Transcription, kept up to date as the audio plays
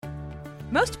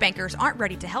Most bankers aren't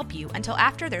ready to help you until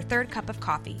after their third cup of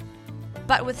coffee.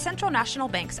 But with Central National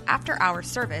Bank's after-hours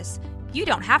service, you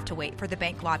don't have to wait for the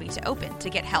bank lobby to open to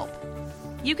get help.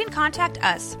 You can contact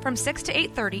us from 6 to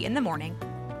 8:30 in the morning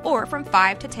or from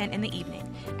 5 to 10 in the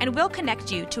evening, and we'll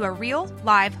connect you to a real,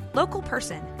 live, local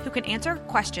person who can answer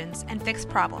questions and fix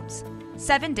problems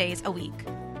 7 days a week.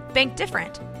 Bank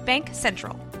different. Bank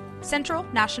Central. Central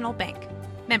National Bank.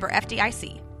 Member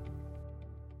FDIC.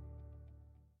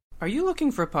 Are you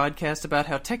looking for a podcast about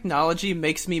how technology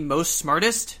makes me most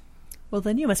smartest? Well,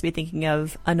 then you must be thinking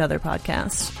of another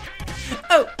podcast.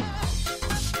 Oh!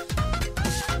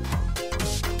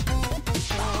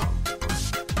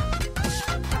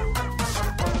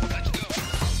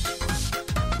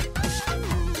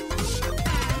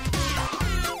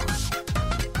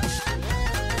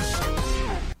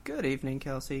 Good evening,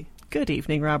 Kelsey. Good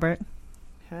evening, Robert.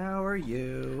 How are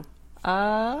you?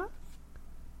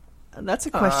 That's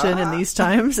a question in these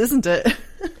times, isn't it?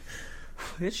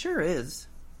 It sure is.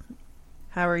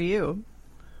 How are you?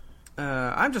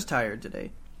 I'm just tired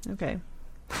today. Okay.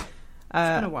 It's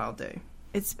been a wild day.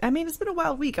 It's been a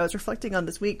wild week. I was reflecting on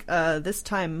this week. This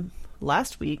time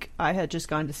last week, I had just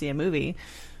gone to see a movie,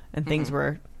 and things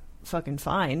were fucking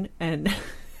fine, and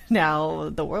now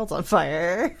the world's on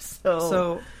fire.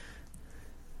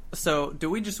 So, do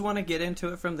we just want to get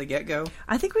into it from the get-go?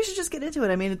 I think we should just get into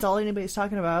it. I mean, it's all anybody's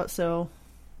talking about, so...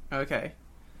 Okay.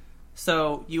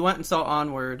 So, you went and saw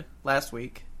Onward last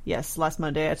week. Yes, last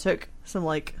Monday. I took some,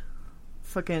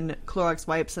 fucking Clorox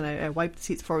wipes, and I wiped the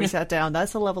seats before we sat down.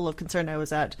 That's the level of concern I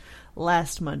was at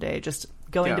last Monday. Just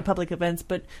going to public events,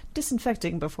 but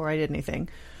disinfecting before I did anything.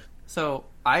 So,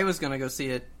 I was going to go see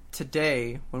it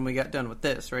today when we got done with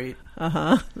this, right?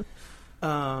 Uh-huh.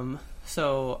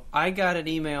 So, I got an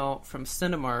email from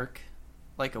Cinemark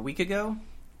like a week ago.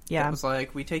 Yeah. It was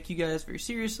like, we take you guys very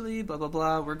seriously, blah, blah,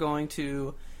 blah. We're going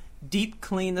to deep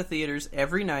clean the theaters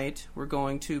every night. We're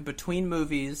going to, between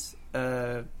movies,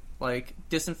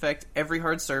 disinfect every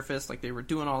hard surface. Like, they were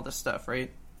doing all this stuff,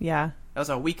 right? Yeah. That was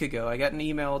a week ago. I got an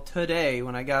email today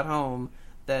when I got home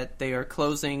that they are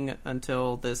closing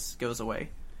until this goes away.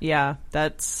 I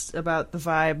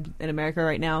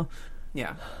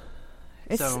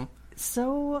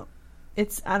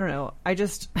don't know.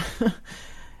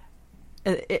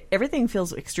 Everything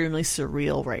feels extremely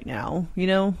surreal right now, you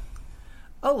know?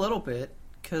 A little bit.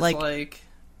 Because,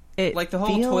 the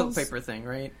whole toilet paper thing,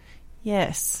 right?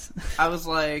 Yes. I was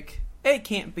like, it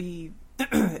can't be,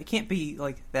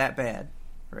 that bad,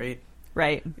 right?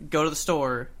 Right. Go to the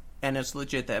store, and it's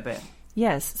legit that bad.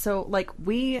 Yes. So,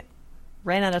 we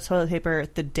ran out of toilet paper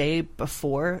the day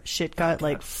before shit got,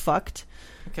 fucked.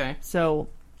 Okay. So,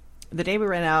 the day we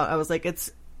ran out, I was like, it's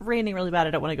raining really bad. I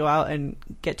don't want to go out and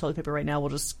get toilet paper right now. We'll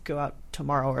just go out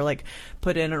tomorrow or,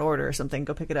 put in an order or something,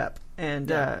 go pick it up.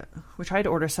 And we tried to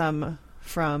order some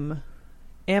from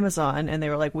Amazon, and they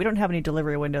were like, we don't have any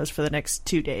delivery windows for the next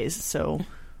 2 days, so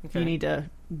you need to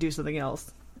do something else.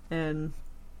 And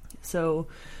so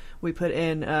we put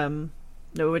in,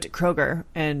 we went to Kroger,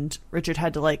 and Richard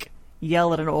had to,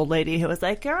 yell at an old lady who was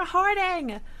like, you're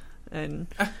hoarding! And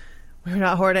we're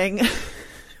not hoarding.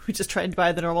 We just tried to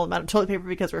buy the normal amount of toilet paper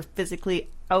because we're physically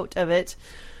out of it.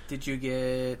 Did you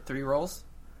get 3 rolls?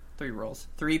 3 rolls.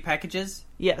 3 packages?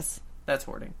 Yes. That's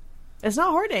hoarding. It's not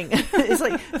hoarding.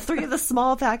 It's 3 of the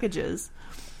small packages.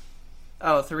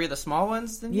 Oh, 3 of the small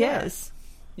ones? Then yes.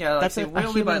 Yeah, that's we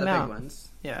only buy the amount. big ones.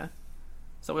 Yeah.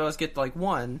 So we always get,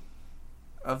 1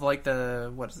 of,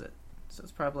 the... What is it? So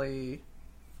it's probably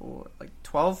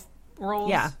 12 rolls?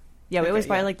 Yeah. Yeah, we always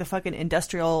buy, the fucking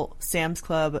industrial Sam's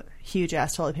Club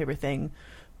huge-ass toilet paper thing.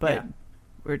 But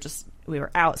we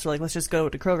were out, so let's just go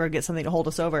to Kroger and get something to hold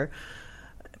us over.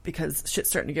 Because shit's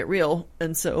starting to get real.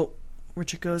 And so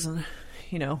Richard goes and,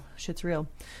 shit's real.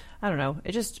 I don't know.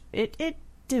 It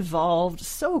devolved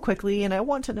so quickly, and I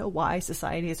want to know why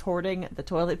society is hoarding the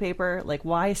toilet paper.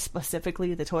 Why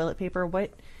specifically the toilet paper?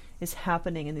 What is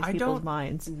happening in these people's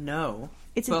minds? No.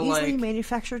 It's an easily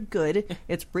manufactured good.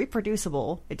 It's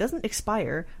reproducible. It doesn't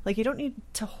expire. You don't need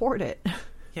to hoard it.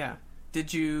 Yeah.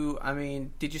 Did you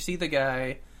see the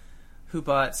guy who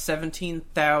bought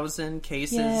 17,000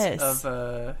 cases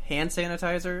of hand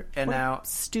sanitizer, and what now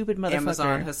stupid motherfucker.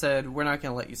 Amazon has said, we're not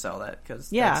going to let you sell that because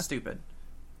that's stupid.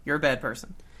 You're a bad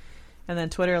person. And then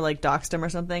Twitter doxed him or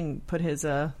something, put his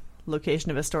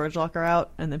location of his storage locker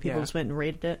out, and then people just went and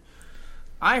raided it.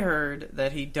 I heard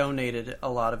that he donated a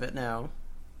lot of it now.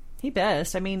 He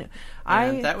best.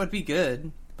 That would be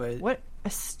good, but... What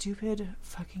a stupid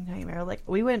fucking nightmare.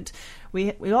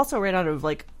 We also ran out of,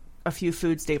 a few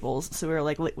food staples, so we were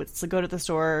let's go to the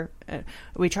store.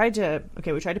 We tried to put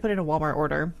in a Walmart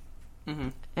order, Mm-hmm.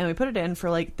 And we put it in for,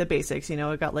 like, the basics. You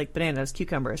know, it got, like, bananas,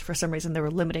 cucumbers. For some reason, they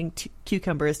were limiting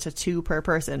cucumbers to 2 per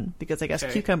person because I guess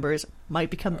cucumbers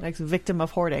might become the next victim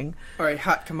of hoarding. All right,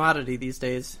 hot commodity these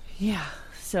days. Yeah.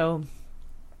 So,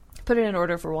 put it in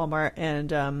order for Walmart,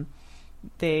 and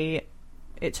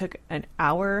it took an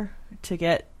hour to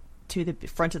get to the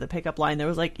front of the pickup line. There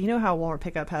was, like, you know how Walmart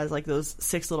pickup has, like, those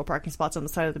 6 little parking spots on the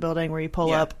side of the building where you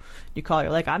pull up, you call,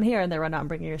 you're like, I'm here, and they run out and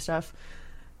bring you your stuff.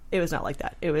 It was not like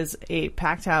that. It was a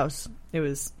packed house. It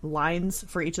was lines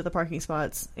for each of the parking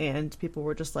spots, and people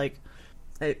were just like,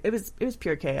 it was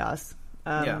pure chaos.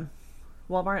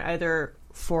 Walmart either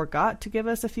forgot to give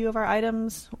us a few of our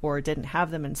items or didn't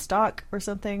have them in stock or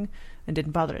something and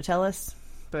didn't bother to tell us,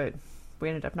 but we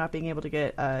ended up not being able to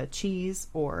get cheese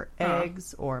or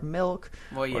eggs or milk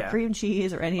or cream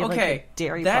cheese or any of, like, the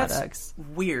dairy products. That's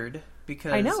weird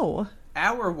because I know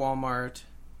our Walmart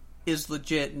is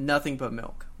legit nothing but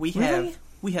milk. We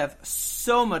have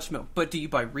so much milk, but do you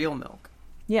buy real milk?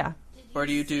 Yeah. Or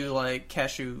do you do, like,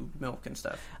 cashew milk and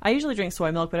stuff? I usually drink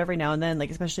soy milk, but every now and then,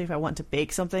 like, especially if I want to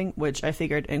bake something, which I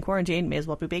figured in quarantine may as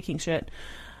well be baking shit,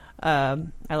 I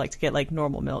like to get, like,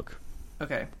 normal milk.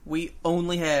 Okay. We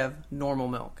only have normal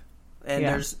milk. And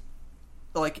there's,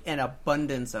 like, an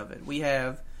abundance of it. We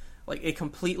have, like, a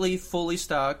completely fully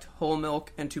stocked whole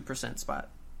milk and 2% spot.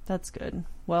 That's good.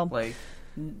 Well, like,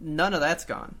 none of that's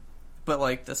gone. But,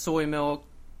 like, the soy milk,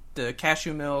 the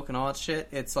cashew milk, and all that shit,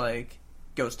 it's, like,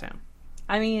 ghost town.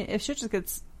 I mean, if shit just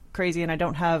gets crazy and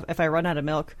if I run out of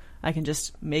milk, I can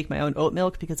just make my own oat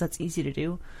milk because that's easy to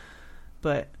do.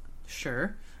 But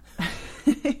sure.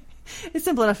 It's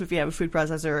simple enough if you have a food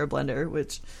processor or a blender,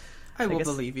 which I will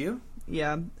believe you.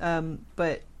 Yeah.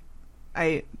 But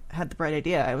I had the bright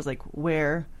idea. I was like,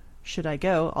 where should I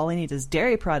go? All I need is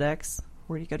dairy products.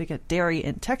 Where do you go to get dairy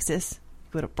in Texas?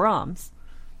 You go to Brahms.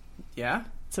 Yeah.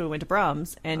 So we went to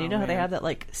Brahms, and you know how they have that,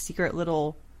 like, secret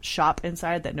little shop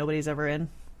inside that nobody's ever in?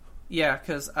 Yeah,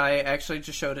 because I actually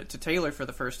just showed it to Taylor for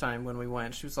the first time when we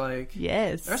went. She was like,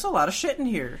 yes, there's a lot of shit in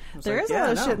here. There is a lot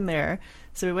of shit in there.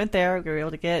 So we went there. We were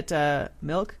able to get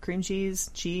milk, cream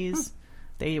cheese.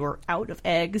 They were out of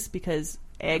eggs because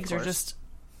eggs are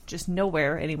just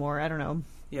nowhere anymore. I don't know.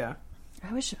 Yeah.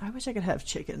 I wish I could have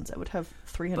chickens. I would have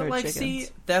 300 but, like, chickens. See,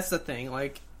 that's the thing.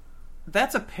 Like,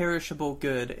 that's a perishable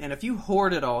good, and if you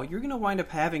hoard it all, you're going to wind up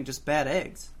having just bad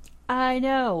eggs. I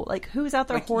know. Like, who's out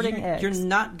there hoarding eggs? You're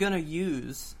not going to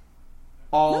use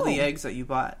all the eggs that you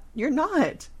bought. You're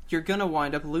not. You're going to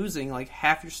wind up losing, like,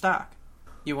 half your stock.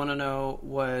 You want to know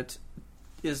what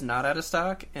is not out of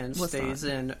stock and stays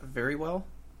in very well?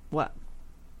 What?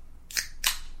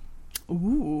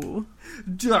 Ooh.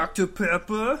 Dr.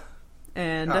 Pepper.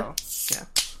 And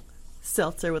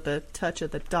seltzer with a touch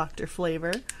of the Dr.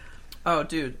 flavor. Oh,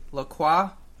 dude. La Croix.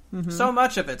 Mm-hmm. So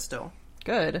much of it still.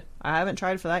 Good. I haven't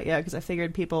tried for that yet because I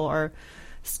figured people are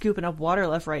scooping up water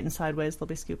left, right, and sideways. They'll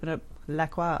be scooping up La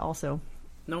Croix also.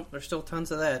 Nope, there's still tons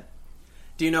of that.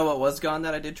 Do you know what was gone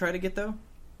that I did try to get, though?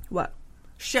 What?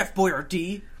 Chef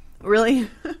Boyardee. Really?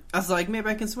 I was like, maybe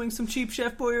I can swing some cheap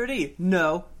Chef Boyardee.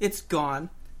 No, it's gone.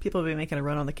 People will be making a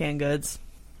run on the canned goods.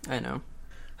 I know.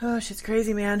 Oh, shit's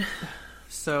crazy, man.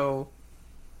 So,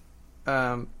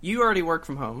 you already work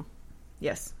from home.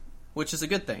 Yes. Which is a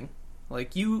good thing.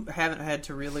 Like, you haven't had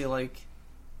to really, like,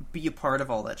 be a part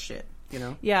of all that shit, you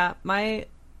know? Yeah, my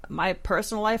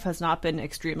personal life has not been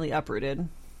extremely uprooted.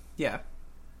 Yeah.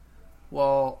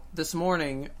 Well, this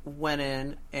morning, went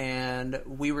in, and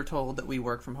we were told that we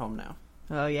work from home now.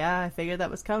 Oh, yeah, I figured that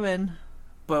was coming.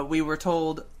 But we were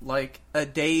told, like, a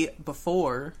day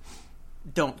before,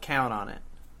 don't count on it.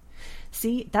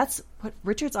 See, that's what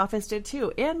Richard's office did,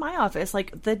 too, and my office.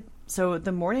 Like,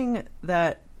 the morning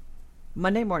that...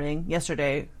 Monday morning,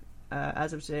 yesterday,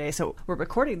 as of today, so we're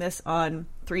recording this on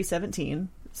 3/17,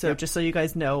 so just so you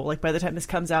guys know, like, by the time this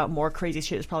comes out, more crazy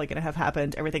shit is probably going to have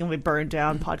happened. Everything will be burned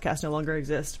down, podcasts no longer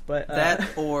exist, but...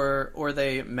 That, or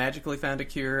they magically found a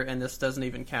cure, and this doesn't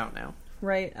even count now.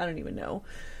 Right, I don't even know.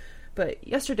 But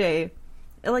yesterday...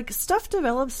 Like, stuff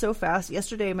develops so fast.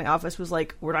 Yesterday, my office was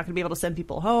like, we're not going to be able to send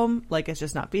people home. Like, it's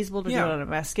just not feasible to do it on a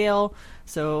mass scale.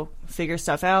 So, figure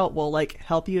stuff out. We'll, like,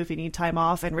 help you if you need time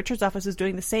off. And Richard's office is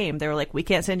doing the same. They were like, we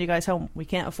can't send you guys home. We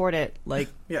can't afford it. Like,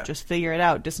 just figure it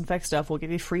out. Disinfect stuff. We'll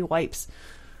give you free wipes.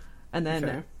 And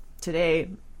then today,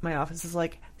 my office is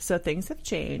like, so things have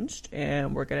changed.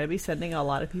 And we're going to be sending a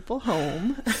lot of people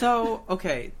home. So,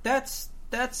 okay. That's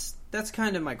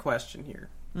kind of my question here.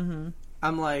 Mm-hmm.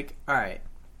 I'm like, all right.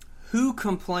 Who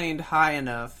complained high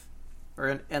enough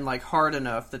and like hard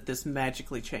enough that this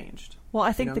magically changed? Well,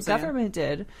 I think the government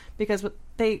did, because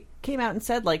they came out and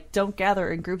said, like, don't gather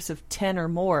in groups of 10 or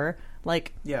more.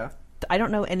 Like, I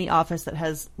don't know any office that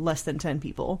has less than 10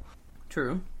 people.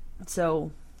 True.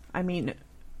 So, I mean,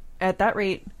 at that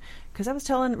rate, because I was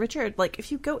telling Richard, like,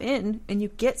 if you go in and you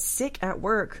get sick at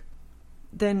work,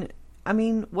 then, I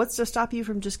mean, what's to stop you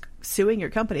from just suing your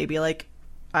company? Be like,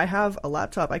 I have a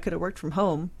laptop. I could have worked from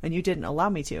home, and you didn't allow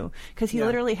me to. Because he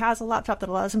literally has a laptop that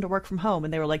allows him to work from home,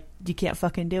 and they were like, you can't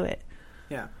fucking do it.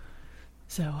 Yeah.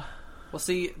 So. Well,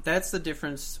 see, that's the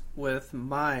difference with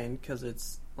mine, because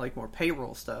it's, like, more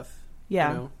payroll stuff. Yeah.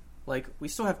 You know? Like, we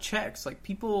still have checks. Like,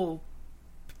 people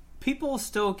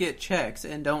still get checks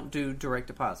and don't do direct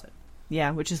deposit.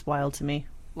 Yeah, which is wild to me.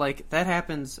 Like, that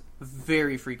happens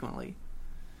very frequently.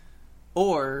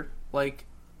 Or, like,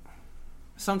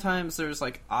 sometimes there's,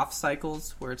 like, off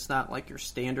cycles where it's not, like, your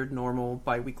standard normal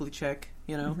biweekly check,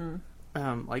 you know?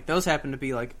 Mm-hmm. Like, those happen to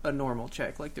be, like, a normal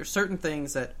check. Like, there's certain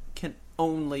things that can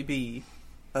only be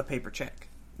a paper check.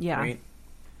 Yeah. Right?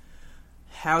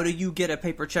 How do you get a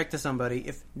paper check to somebody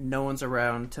if no one's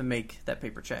around to make that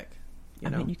paper check? You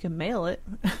know? I mean, you can mail it.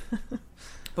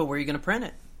 But where are you going to print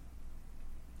it?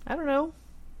 I don't know.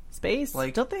 Space?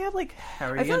 Like, don't they have, like... How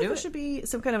are you I feel going to like do there it? should be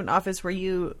some kind of an office where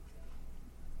you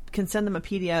can send them a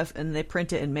PDF and they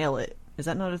print it and mail it. Is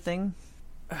that not a thing?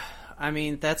 I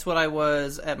mean, that's what I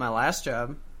was at my last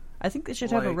job. I think they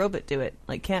should have a Like- robot do it.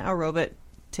 Like, can't a robot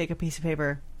take a piece of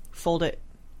paper, fold it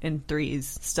in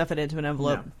threes, stuff it into an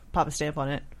envelope, No. pop a stamp on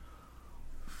it?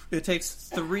 It takes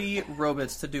 3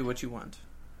 robots to do what you want.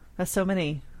 That's so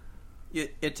many.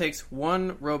 It takes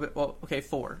 1 robot... Well, okay,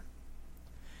 4.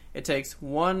 It takes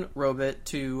 1 robot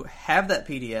to have that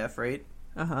PDF, right?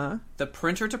 Uh-huh. The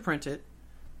printer to print it,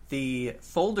 the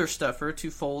folder stuffer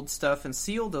to fold stuff and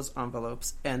seal those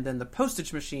envelopes, and then the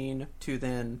postage machine to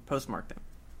then postmark them.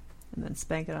 And then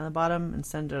spank it on the bottom and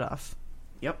send it off.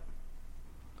 Yep.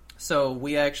 So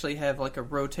we actually have like a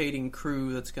rotating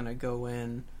crew that's going to go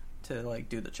in to like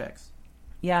do the checks.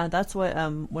 Yeah, that's what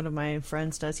one of my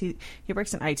friends does. He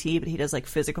works in IT, but he does like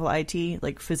physical IT,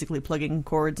 like physically plugging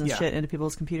cords and Yeah. shit into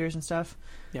people's computers and stuff.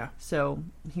 Yeah. So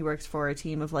he works for a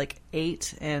team of like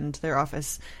 8, and their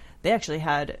office, they actually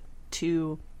had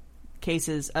 2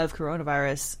 cases of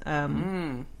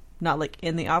coronavirus. Not like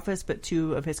in the office, but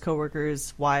 2 of his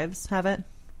coworkers' wives have it.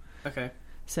 Okay.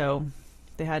 So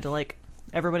they had to like,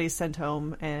 everybody's sent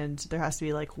home, and there has to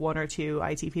be like 1 or 2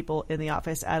 IT people in the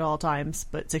office at all times,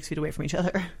 but 6 feet away from each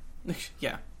other.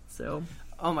 Yeah. So.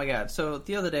 Oh my god. So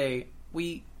the other day,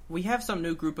 we have some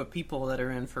new group of people that are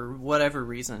in for whatever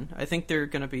reason. I think they're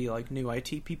going to be like new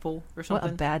IT people or something.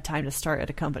 What a bad time to start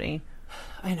at a company.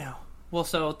 I know. Well,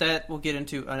 so that we'll get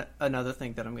into another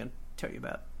thing that I'm going to tell you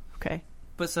about. Okay.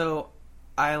 But so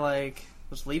I like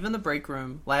was leaving the break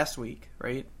room last week,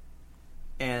 right?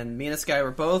 And me and this guy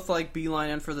were both like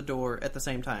beelining for the door at the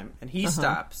same time, and he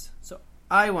stops. So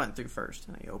I went through first,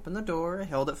 and I opened the door, I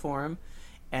held it for him,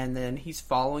 and then he's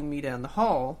following me down the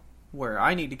hall where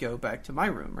I need to go back to my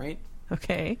room, right?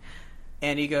 Okay.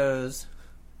 And he goes,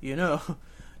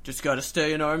 just got to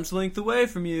stay an arm's length away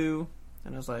from you.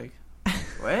 And I was like,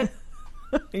 what?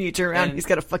 And you turn around, And- he's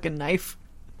got a fucking knife.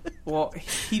 Well,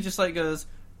 he just like goes,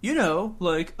 we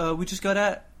just got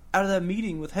out of that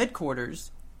meeting with headquarters.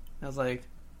 I was like,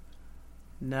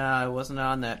 nah, I wasn't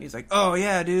on that. He's like, oh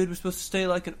yeah, dude, we're supposed to stay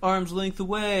like an arm's length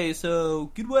away,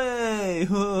 so get away.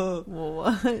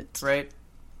 What? Right?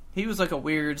 He was like a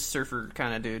weird surfer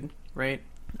kind of dude, right?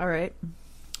 All right.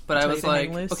 But I Tell was you to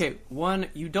hang like, loose. okay, 1,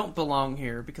 you don't belong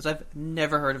here, because I've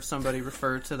never heard of somebody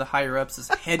refer to the higher-ups as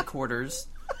headquarters.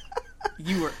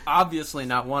 You were obviously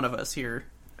not one of us here.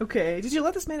 Okay. Did you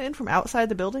let this man in from outside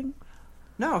the building?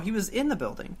 No, he was in the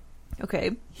building.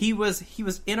 Okay. He was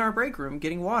in our break room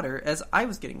getting water as I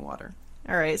was getting water.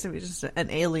 All right. So he's just an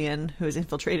alien who has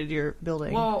infiltrated your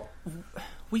building. Well,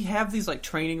 we have these like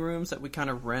training rooms that we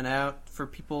kind of rent out for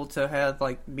people to have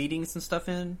like meetings and stuff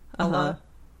in a lot.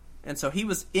 And so he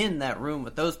was in that room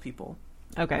with those people.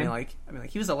 Okay. I mean, like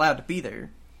he was allowed to be there,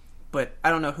 but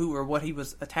I don't know who or what he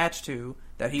was attached to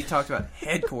that he talked about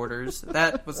headquarters.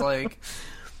 That was like,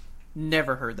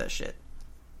 never heard that shit.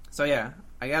 So yeah,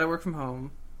 I got to work from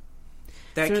home.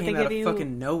 That So did came they out of give you-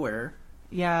 fucking nowhere.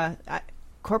 Yeah.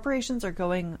 Corporations are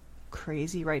going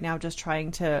crazy right now just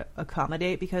trying to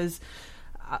accommodate, because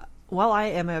while I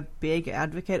am a big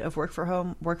advocate of work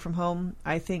from home,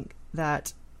 I think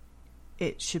that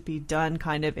it should be done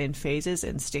kind of in phases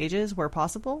and stages where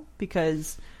possible,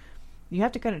 because you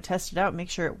have to kind of test it out and make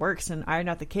sure it works and iron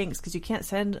out the kinks, because you can't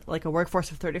send like a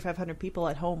workforce of 3,500 people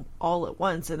at home all at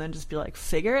once and then just be like,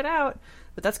 figure it out.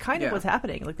 But that's kind of Yeah. what's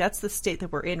happening. Like, that's the state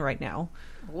that we're in right now.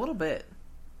 A little bit.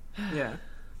 Yeah.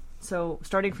 So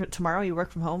starting from tomorrow, you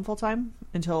work from home full time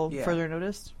until Yeah. further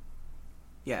notice?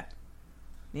 Yeah.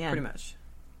 Yeah. Pretty much.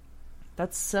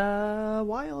 That's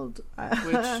wild.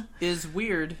 Which is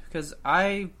weird because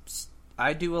I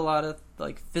do a lot of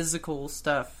like physical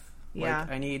stuff. Yeah.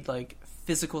 Like I need like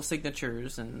physical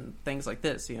signatures and things like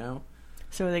this, you know?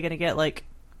 So are they going to get like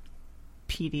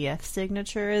PDF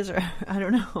signatures or I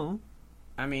don't know.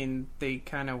 I mean, they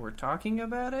kind of were talking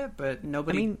about it, but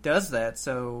nobody does that,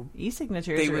 so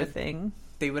e-signatures are a thing.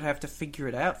 They would have to figure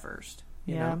it out first,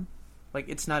 you know? Like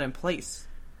it's not in place.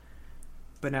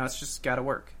 But now it's just got to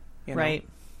work, you know? Right.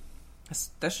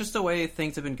 That's just the way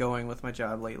things have been going with my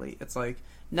job lately. It's like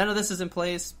none of this is in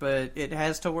place, but it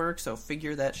has to work, so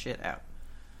figure that shit out.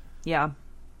 Yeah.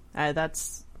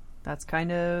 That's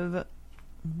kind of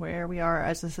where we are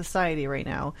as a society right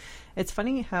now. It's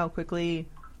funny how quickly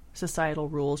societal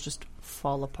rules just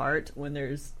fall apart when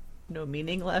there's no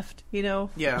meaning left, you know?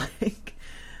 Yeah. Like,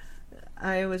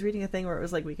 I was reading a thing where it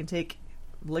was like we can take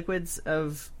liquids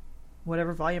of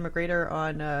whatever volume or greater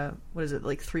on, what is it,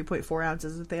 like 3.4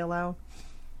 ounces that they allow?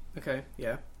 Okay,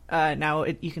 yeah. Now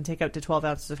you can take up to 12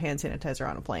 ounces of hand sanitizer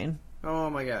on a plane. Oh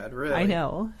my god, really? I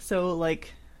know. So,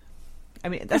 like, I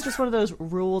mean, that's just one of those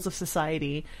rules of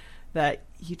society that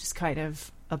you just kind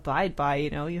of abide by, you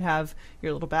know? You have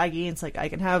your little baggie, and it's like, I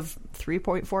can have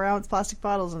 3.4 ounce plastic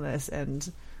bottles in this, and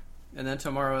then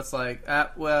tomorrow it's like,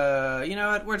 well, you know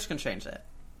what? We're just going to change that.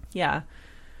 Yeah.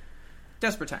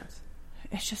 Desperate times.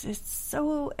 It's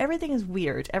so, everything is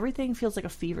weird. Everything feels like a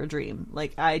fever dream.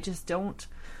 Like, I just don't,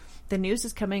 the news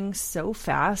is coming so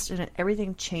fast and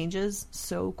everything changes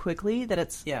so quickly that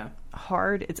it's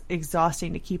hard, it's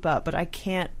exhausting to keep up, but I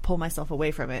can't pull myself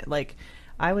away from it. Like,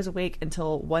 I was awake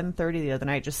until 1:30 the other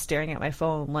night just staring at my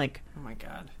phone, like, oh my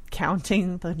god,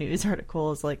 counting the news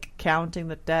articles, like, counting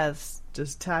the deaths,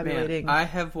 just tabulating. Man, I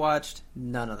have watched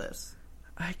none of this.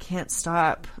 I can't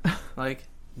stop. Like,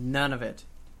 none of it.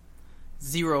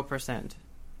 0%.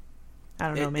 I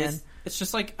don't know, man. It's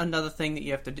just like another thing that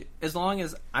you have to do. As long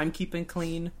as I'm keeping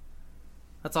clean,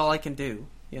 that's all I can do,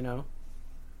 you know?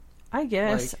 I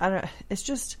guess. Like, I don't. It's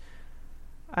just,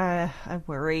 I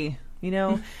worry, you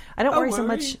know? I don't worry so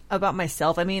much about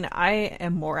myself. I mean, I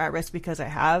am more at risk because I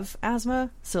have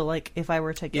asthma. So, like, if I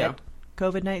were to get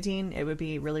COVID-19, it would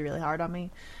be really, really hard on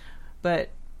me. But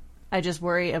I just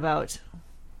worry about,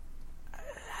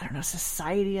 I don't know,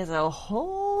 society as a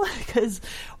whole, because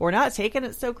we're not taking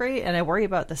it so great, and I worry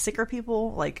about the sicker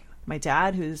people, like my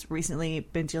dad, who's recently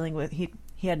been dealing with, he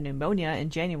had pneumonia in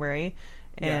January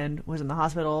and was in the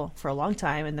hospital for a long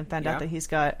time, and then found out that he's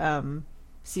got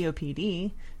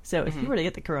COPD, so if he were to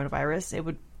get the coronavirus, it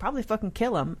would probably fucking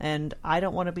kill him, and I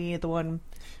don't want to be the one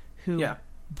who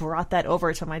brought that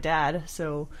over to my dad,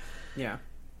 so I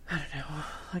don't know,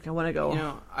 like, I want to go, you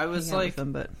know, I was like,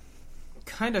 them, but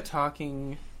kind of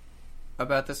talking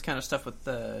about this kind of stuff with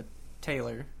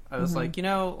Taylor. I was like, you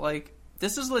know, like,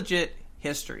 this is legit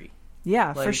history.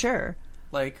 Yeah, like, for sure.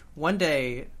 Like, one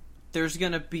day there's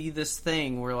gonna be this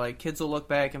thing where, like, kids will look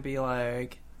back and be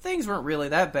like, things weren't really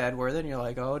that bad, where then you're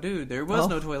like, oh, dude, there was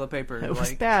no toilet paper. It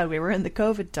was bad. We were in the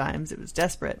COVID times. It was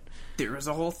desperate. There was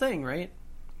a whole thing, right?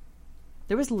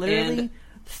 There was literally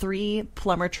 3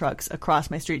 plumber trucks across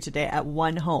my street today at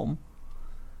one home.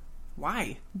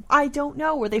 Why? I don't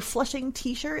know. Were they flushing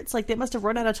T-shirts? Like, they must have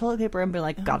run out of toilet paper and been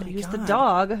like, gotta use the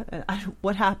dog.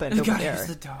 What happened over there? Use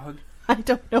the dog. I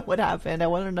don't know what happened. I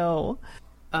want to know.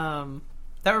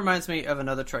 That reminds me of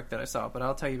another truck that I saw, but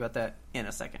I'll tell you about that in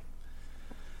a second.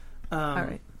 All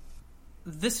right.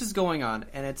 This is going on,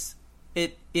 and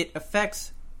it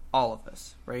affects all of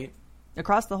us, right?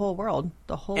 Across the whole world.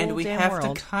 The whole damn world. And we have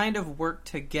to kind of work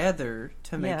together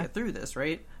to make it through this,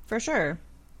 right? For sure.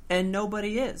 And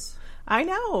nobody is. I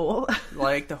know.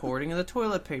 Like the hoarding of the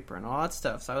toilet paper and all that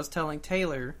stuff. So I was telling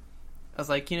Taylor, I was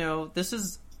like, you know, this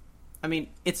is, I mean,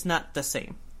 it's not the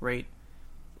same, right?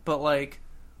 But like,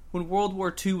 when World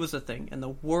War II was a thing and the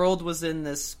world was in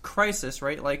this crisis,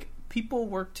 right? Like, people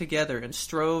worked together and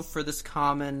strove for this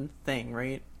common thing,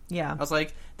 right? Yeah. I was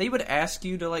like, they would ask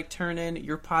you to, like, turn in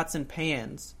your pots and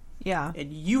pans. Yeah.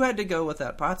 And you had to go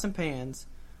without pots and pans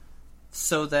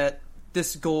so that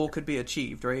this goal could be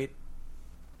achieved, right?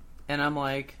 And I'm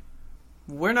like,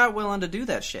 we're not willing to do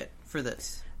that shit for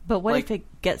this. But what like, if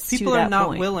it gets to that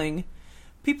point?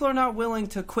 People are not willing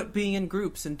to quit being in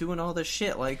groups and doing all this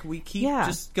shit. Like, we keep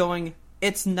just going,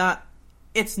 it's not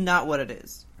what it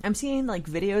is. I'm seeing, like,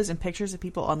 videos and pictures of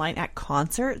people online at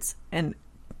concerts, and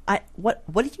what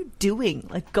are you doing?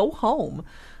 Like, go home.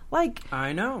 Like,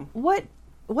 I know. What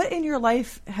in your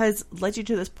life has led you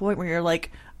to this point where you're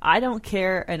like, I don't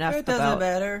care enough about... It doesn't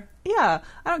matter. Yeah,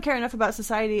 I don't care enough about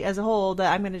society as a whole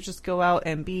that I'm going to just go out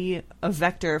and be a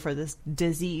vector for this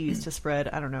disease to spread.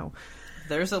 I don't know.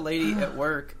 There's a lady at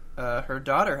work, her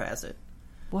daughter has it.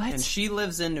 What? And she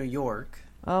lives in New York.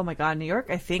 Oh my god, New York,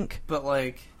 I think. But,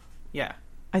 like, yeah.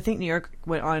 I think New York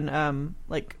went on,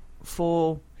 like,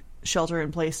 full shelter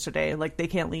in place today. Like, they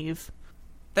can't leave.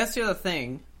 That's the other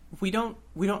thing. We don't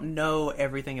know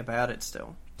everything about it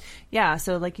still. Yeah,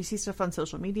 so, like, you see stuff on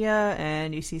social media,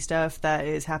 and you see stuff that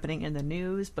is happening in the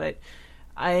news, but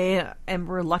I am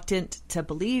reluctant to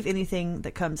believe anything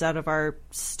that comes out of our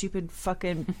stupid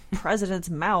fucking president's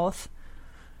mouth.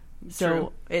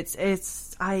 So True.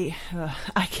 I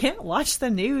can't watch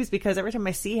the news because every time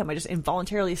I see him, I just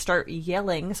involuntarily start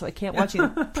yelling. So I can't watch any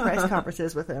press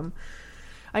conferences with him.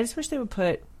 I just wish they would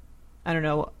put, I don't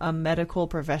know, a medical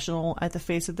professional at the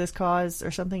face of this cause or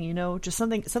something. You know, just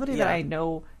somebody that I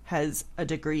know has a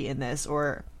degree in this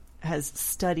or has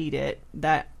studied it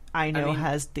that I know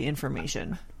has the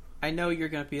information. I know you're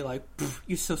gonna be like,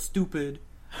 "You're so stupid,"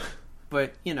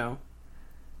 but you know.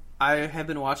 I have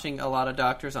been watching a lot of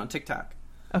doctors on TikTok.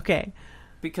 Okay.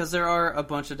 Because there are a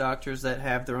bunch of doctors that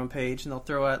have their own page, and they'll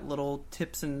throw out little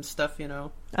tips and stuff, you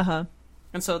know? Uh-huh.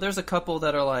 And so there's a couple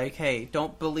that are like, hey,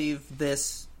 don't believe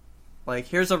this. Like,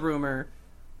 here's a rumor.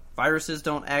 Viruses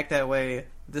don't act that way.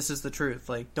 This is the truth.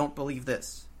 Like, don't believe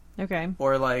this. Okay.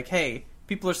 Or like, hey,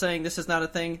 people are saying this is not a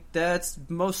thing. That's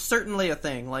most certainly a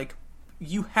thing. Like,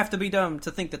 you have to be dumb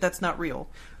to think that that's not real.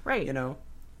 Right. You know?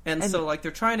 And so, like,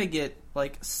 they're trying to get,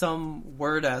 like, some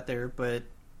word out there, but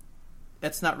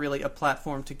it's not really a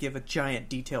platform to give a giant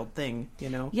detailed thing, you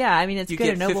know? Yeah, I mean, it's you good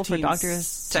and noble for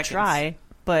doctors to try,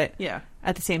 but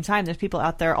at the same time, there's people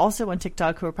out there also on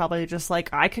TikTok who are probably just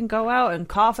like, I can go out and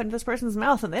cough into this person's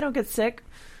mouth and they don't get sick.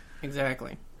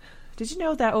 Exactly. Did you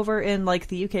know that over in, like,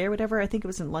 the UK or whatever, I think it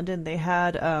was in London, they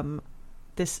had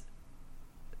this,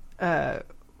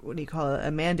 what do you call it,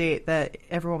 a mandate that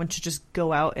everyone should just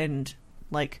go out and,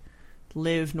 like,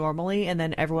 live normally, and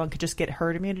then everyone could just get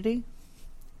herd immunity.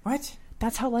 What?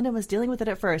 That's how London was dealing with it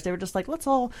at first. They were just like, let's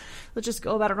just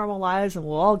go about our normal lives, and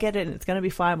we'll all get it, and it's gonna be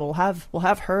fine. We'll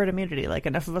have herd immunity. Like,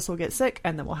 enough of us will get sick,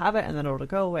 and then we'll have it, and then it'll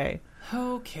go away.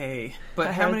 Okay,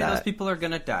 but how many of those people are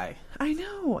gonna die? I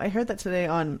know. I heard that today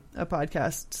on a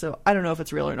podcast, so I don't know if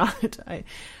it's real or not.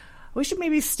 We should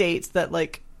maybe state that,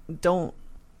 like, don't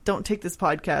take this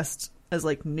podcast as,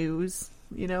 like, news,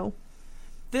 you know?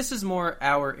 This is more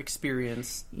our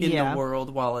experience in the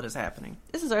world while it is happening.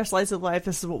 This is our slice of life.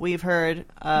 This is what we've heard.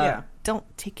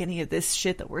 Don't take any of this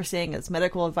shit that we're saying as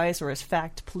medical advice or as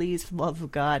fact, please, for the love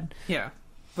of God. Yeah.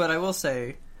 But I will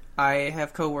say, I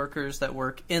have coworkers that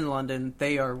work in London.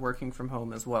 They are working from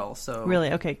home as well. So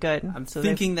really? Okay, good. I'm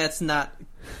thinking that's not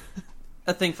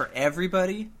a thing for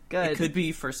everybody. Good. It could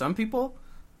be for some people.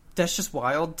 That's just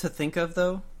wild to think of,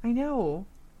 though. I know.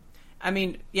 I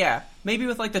mean, yeah, maybe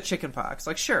with, like, the chicken pox.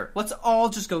 Like, sure, let's all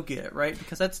just go get it, right?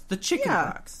 Because that's the chicken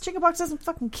pox. Chicken pox doesn't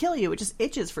fucking kill you. It just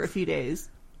itches for a few days.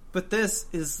 But this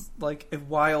is, like, a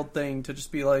wild thing to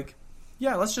just be like,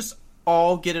 yeah, let's just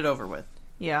all get it over with.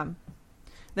 Yeah.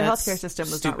 The healthcare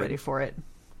system was not ready for it.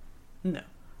 No.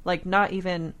 Like, not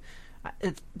even...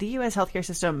 the U.S. healthcare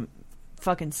system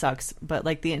fucking sucks, but,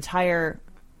 like, the entire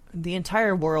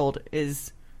world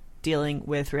is dealing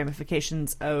with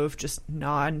ramifications of just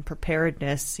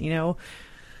non-preparedness, you know?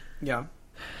 Yeah.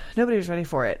 Nobody was ready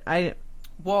for it.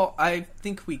 Well, I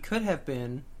think we could have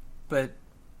been, but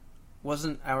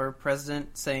wasn't our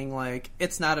president saying, like,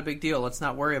 it's not a big deal, let's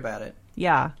not worry about it?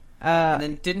 Yeah. And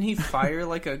then didn't he fire,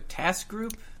 like, a task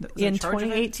group that was in charge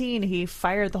 2018, he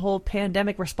fired the whole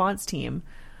pandemic response team.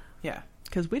 Yeah.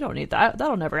 Because we don't need that.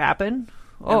 That'll never happen.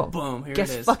 Oh, and boom, here guess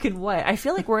it is. Fucking what? I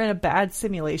feel like we're in a bad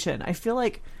simulation. I feel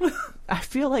like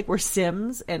we're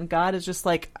Sims, and God is just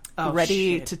like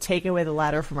ready to take away the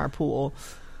ladder from our pool.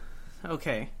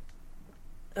 Okay,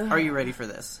 are you ready for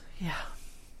this? Yeah.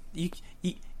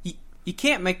 You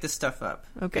can't make this stuff up.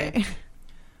 Okay.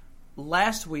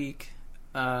 Last week,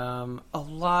 a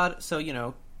lot. So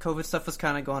COVID stuff was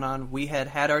kind of going on. We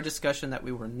had our discussion that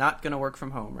we were not going to work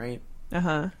from home, right?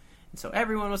 Uh-huh. And so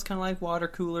everyone was kind of like water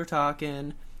cooler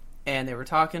talking, and they were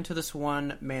talking to this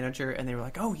one manager, and they were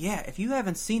like, "Oh yeah, if you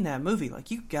haven't seen that movie, like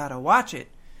you gotta watch it."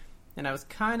 And I was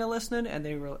kind of listening,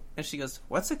 and she goes,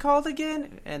 "What's it called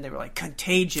again?" And they were like,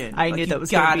 "Contagion." I knew that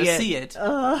was gonna be it. See it,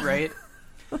 right?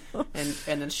 and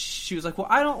then she was like, "Well,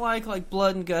 I don't like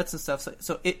blood and guts and stuff.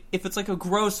 So if it's like a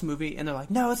gross movie," and they're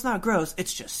like, "No, it's not gross.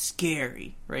 It's just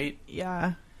scary, right?"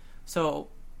 Yeah. So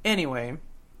anyway,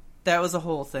 that was a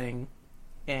whole thing.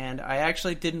 And I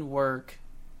actually didn't work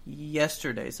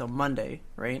yesterday, so Monday,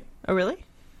 right? Oh, really?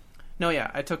 No,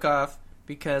 yeah, I took off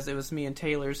because it was me and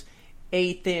Taylor's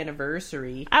 8th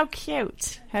anniversary. How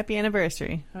cute. Happy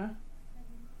anniversary. Huh?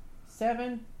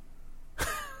 7?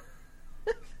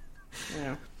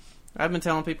 Yeah. I've been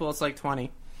telling people it's like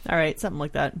 20. All right, something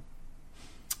like that.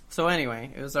 So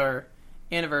anyway, it was our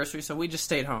anniversary, so we just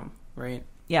stayed home, right?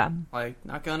 Yeah. Like,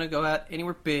 not gonna go out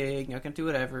anywhere big, not gonna do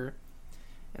whatever.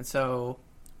 And so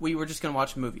we were just gonna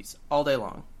watch movies all day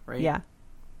long, right? Yeah.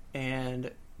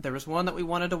 And there was one that we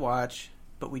wanted to watch,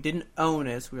 but we didn't own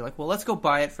it, so we were like, well, let's go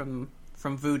buy it from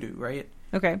Vudu, right?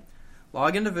 Okay.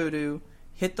 Log into Vudu,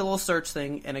 hit the little search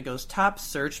thing, and it goes top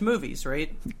search movies,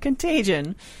 right?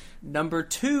 Contagion. Number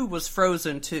 2 was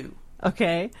Frozen 2.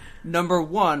 Okay. Number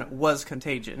 1 was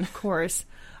Contagion. Of course.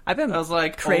 I've been I was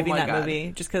like, craving oh my that God.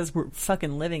 movie just because we're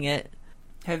fucking living it.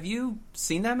 Have you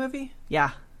seen that movie?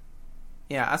 Yeah.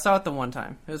 Yeah, I saw it the one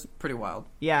time. It was pretty wild.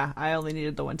 Yeah, I only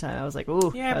needed the one time. I was like,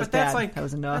 ooh, Yeah, that was but that's bad. like that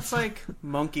was enough. That's like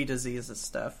monkey disease and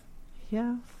stuff.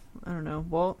 Yeah, I don't know.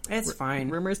 Well, It's fine.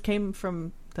 Rumors came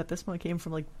from that this one came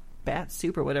from like bat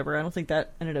soup or whatever. I don't think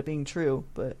that ended up being true,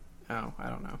 but Oh, I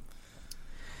don't know.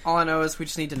 All I know is we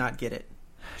just need to not get it.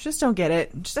 just don't get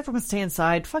it. Just everyone stay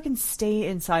inside. Fucking stay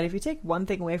inside. If you take one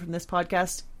thing away from this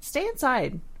podcast, stay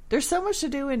inside. There's so much to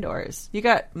do indoors. You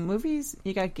got movies,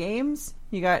 you got games,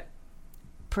 you got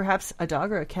perhaps a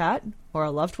dog or a cat or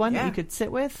a loved one that Yeah. you could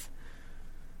sit with.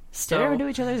 Stare into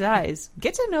each other's eyes.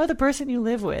 Get to know the person you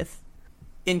live with.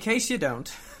 In case you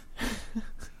don't,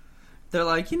 they're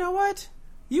like, you know what?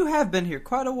 You have been here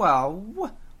quite a while.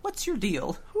 What's your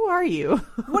deal? Who are you?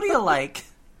 What do you like?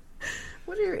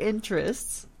 What are your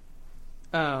interests?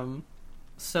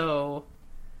 So,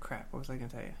 crap, what was I going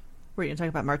to tell you? Were you going to talk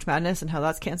about March Madness and how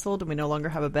that's canceled and we no longer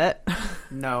have a bet?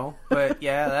 No, but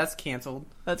yeah, that's canceled.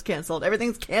 That's canceled.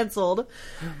 Everything's canceled.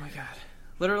 Oh my God.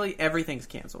 Literally everything's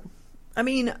canceled. I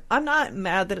mean, I'm not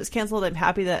mad that it's canceled. I'm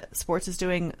happy that sports is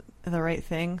doing the right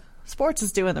thing. Sports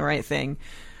is doing the right thing.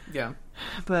 Yeah.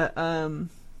 But,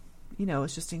 you know,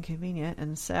 it's just inconvenient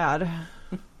and sad.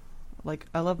 Like,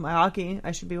 I love my hockey.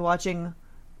 I should be watching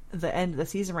the end of the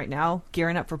season right now,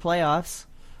 gearing up for playoffs.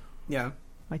 Yeah.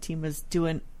 My team was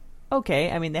doing okay.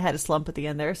 I mean, they had a slump at the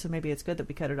end there, so maybe it's good that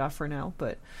we cut it off for now.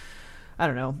 But I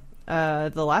don't know.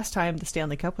 The last time the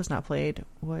Stanley Cup was not played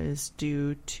was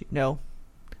due to... No.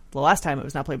 The last time it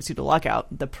was not played was due to lockout.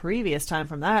 The previous time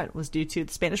from that was due to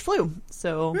the Spanish flu.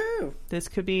 So Woo. this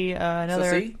could be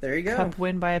another there you go. cup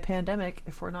win by a pandemic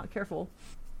if we're not careful.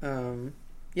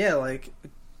 Yeah, like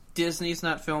Disney's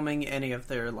not filming any of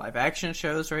their live action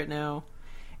shows right now.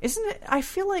 Isn't it? I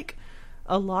feel like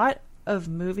a lot of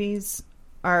movies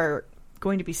are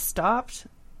going to be stopped.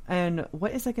 And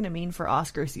what is that going to mean for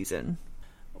Oscar season?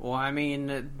 Well, I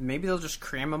mean, maybe they'll just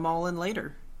cram them all in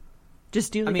later.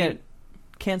 Just do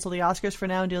cancel the Oscars for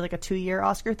now and do like a 2-year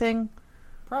Oscar thing?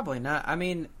 Probably not. I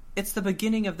mean, it's the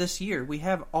beginning of this year. We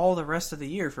have all the rest of the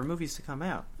year for movies to come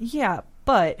out. Yeah,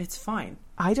 but It's fine.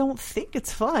 I don't think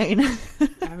it's fine.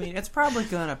 I mean, it's probably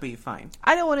gonna be fine.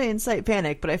 I don't want to incite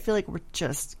panic, but I feel like we're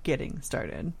just getting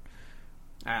started.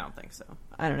 I don't think so.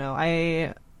 I don't know.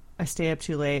 I stay up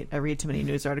too late. I read too many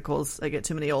news articles. I get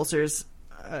too many ulcers.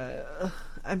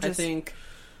 I think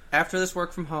after this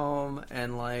work from home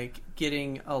and like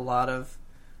getting a lot of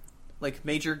like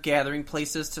major gathering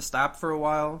places to stop for a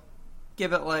while,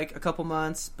 give it like a couple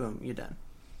months, boom, you're done.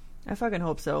 I fucking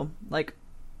hope so. Like,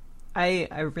 I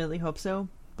really hope so,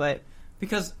 but...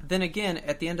 Because then again,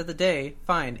 at the end of the day,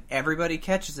 fine, everybody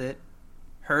catches it.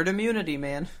 Herd immunity,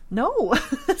 man. No,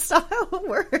 that's not how it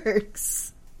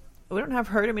works. We don't have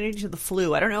herd immunity to the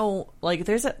flu. I don't know, like,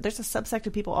 there's a subsect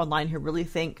of people online who really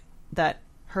think that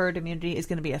herd immunity is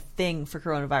going to be a thing for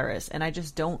coronavirus, and I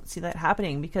just don't see that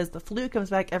happening because the flu comes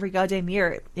back every goddamn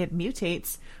year. It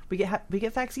mutates. We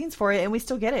get vaccines for it, and we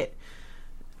still get it.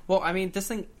 Well, I mean, this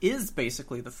thing is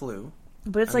basically the flu.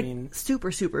 But it's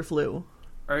super, super flu.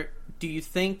 Or do you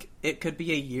think it could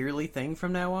be a yearly thing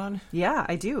from now on? Yeah,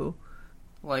 I do.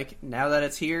 Like, now that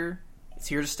it's here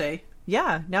to stay?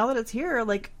 Yeah, now that it's here,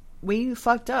 like, we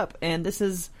fucked up, and this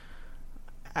is...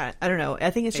 I don't know.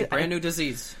 I think it's a brand new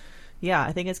disease. Yeah,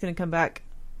 I think it's going to come back.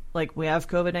 Like, we have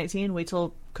COVID-19. Wait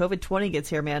till COVID-20 gets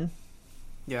here, man.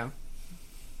 Yeah.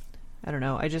 I don't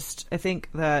know. I think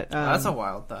that... That's a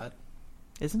wild thought.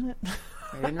 Isn't it?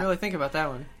 I didn't really think about that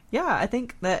one. Yeah, I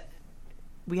think that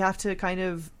we have to kind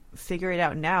of figure it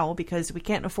out now because we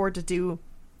can't afford to do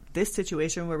this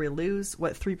situation where we lose,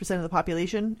 3% of the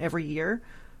population every year.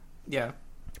 Yeah.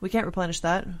 We can't replenish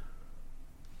that.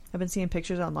 I've been seeing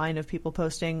pictures online of people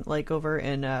posting, like, over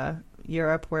in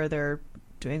Europe where they're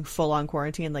doing full-on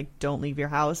quarantine, like, don't leave your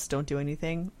house, don't do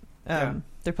anything.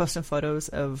 They're posting photos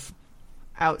of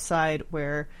outside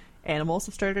where animals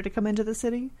have started to come into the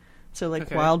city. So,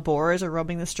 like, wild boars are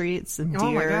roaming the streets, and deer,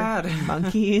 oh my God. and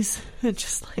monkeys.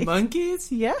 Just like... Monkeys?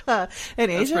 Yeah. In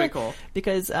Asia. That's pretty cool.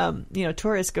 Because,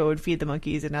 tourists go and feed the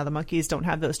monkeys, and now the monkeys don't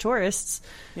have those tourists.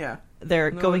 Yeah.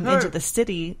 they're going hey. into the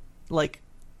city, like,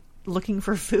 looking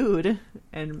for food.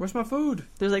 And Where's my food?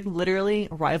 there's, like, literally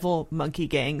rival monkey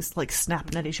gangs, like,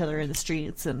 snapping at each other in the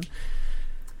streets. And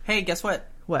Hey, guess what?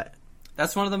 what?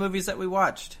 That's one of the movies that we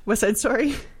watched. West Side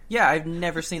Story? Yeah, I've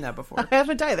never seen that before. I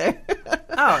haven't either.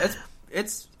 Oh,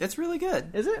 it's really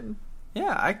good. Is it?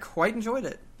 Yeah, I quite enjoyed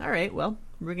it. All right, well,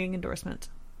 ringing endorsement.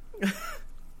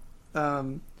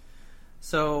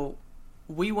 So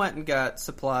we went and got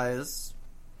supplies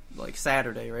like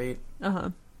Saturday, right? Uh-huh.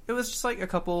 It was just like a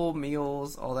couple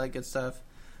meals, all that good stuff.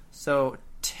 So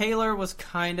Taylor was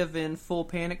kind of in full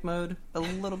panic mode a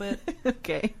little bit.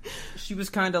 Okay. She was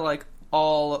kind of like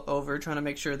all over trying to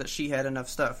make sure that she had enough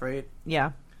stuff, right?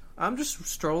 Yeah. I'm just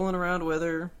strolling around with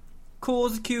her. Cool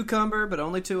as a cucumber, but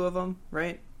only 2 of them,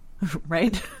 right?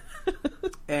 Right?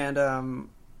 And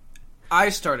I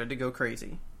started to go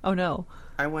crazy. Oh, no.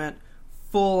 I went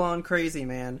full on crazy,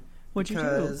 man. What'd you do?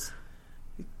 Because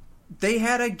they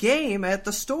had a game at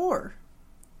the store.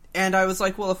 And I was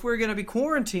like, well, if we're going to be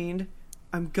quarantined,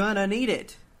 I'm gonna need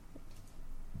it.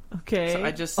 Okay. So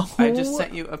I just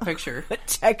sent you a picture.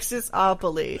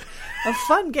 Texasopoly. A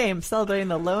fun game celebrating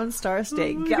the Lone Star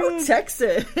State. Oh my Go God.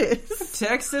 Texas!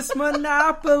 Texas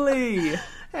Monopoly.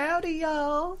 Howdy,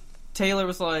 y'all. Taylor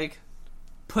was like,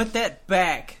 put that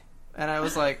back. And I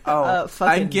was like, oh,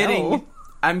 fucking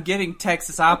I'm no. getting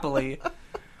Texasopoly.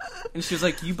 And she was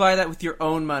like, you buy that with your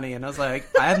own money. And I was like,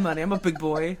 I have money. I'm a big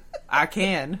boy. I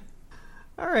can.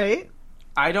 All right.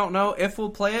 I don't know if we'll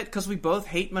play it because we both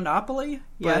hate Monopoly.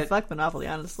 Yeah, but, fuck Monopoly,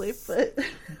 honestly. But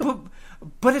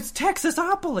but it's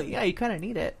Texasopoly. yeah, you kind of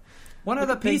need it. One of Look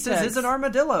the at Big pieces Tex. is an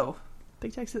armadillo.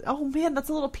 Big Texas. Oh, man, that's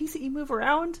a little piece that you move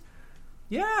around.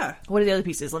 Yeah. What are the other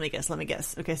pieces? Let me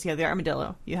guess. Okay, so you have the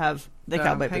armadillo. You have the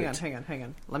cowboy boot. Hang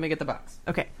on. Let me get the box.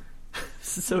 Okay.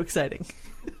 This is so exciting.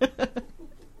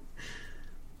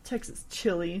 Texas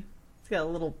chili. It's got a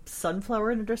little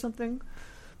sunflower in it or something.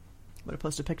 I'm going to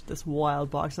post a picture of this wild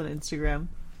box on Instagram.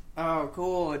 Oh,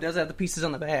 cool. It does have the pieces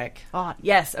on the back. Ah,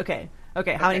 yes. Okay.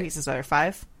 Okay, how many pieces are there?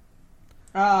 5?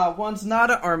 One's not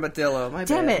an armadillo. My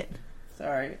Damn bad. it.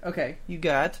 Sorry. Okay, you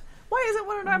got... Why isn't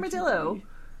one an armadillo?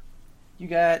 You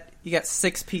got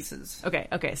 6 pieces.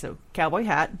 Okay, so cowboy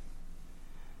hat.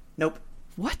 Nope.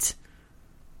 What?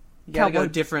 You gotta go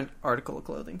Cowboy- different article of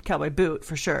clothing. Cowboy boot,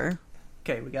 for sure.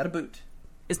 Okay, we got a boot.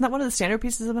 Isn't that one of the standard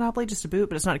pieces of Monopoly? Just a boot,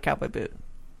 but it's not a cowboy boot.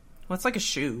 Well, it's like a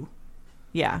shoe.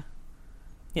 Yeah.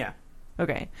 Yeah.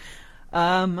 Okay.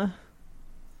 God,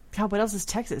 what else is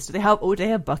Texas? Do they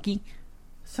have Bucky?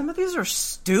 Some of these are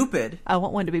stupid. I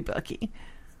want one to be Bucky.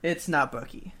 It's not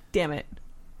Bucky. Damn it.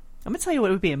 I'm going to tell you what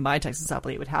it would be in my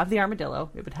Texasopoly. It would have the armadillo.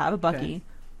 It would have a Bucky. Okay.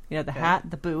 You know, the Okay. hat,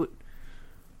 the boot.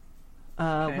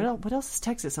 Okay. What else is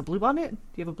Texas? A blue bonnet? Do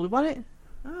you have a blue bonnet?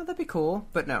 Oh, that'd be cool.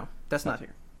 But no, that's not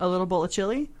here. A little bowl of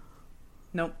chili?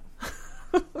 Nope.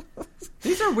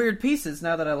 These are weird pieces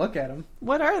now that I look at them.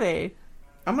 What are they?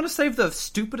 I'm going to save the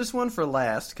stupidest one for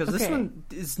last, because this Okay. one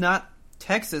is not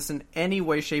Texas in any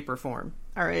way, shape, or form.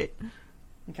 All right.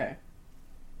 Okay.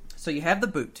 So you have the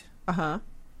boot. Uh-huh.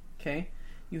 Okay.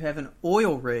 You have an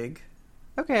oil rig,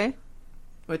 Okay.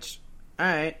 which,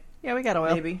 alright, Yeah, we got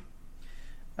oil. maybe.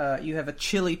 You have a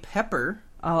chili pepper.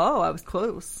 Oh, I was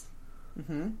close.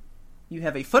 You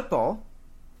have a football.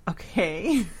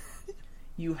 Okay.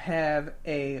 You have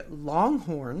a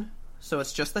longhorn, so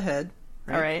it's just the head.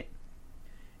 All right.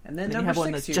 And then And then you number have one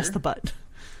 6 that's here. just the butt.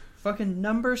 Fucking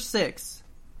number 6.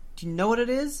 Do you know what it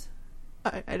is?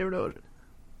 I don't know.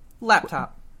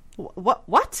 Laptop.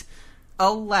 What?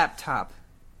 A laptop.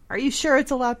 Are you sure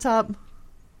it's a laptop?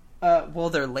 Well,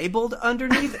 they're labeled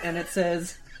underneath, and it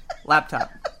says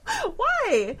laptop.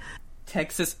 Why?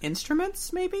 Texas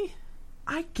Instruments, maybe?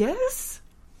 I guess.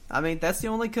 I mean, that's the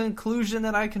only conclusion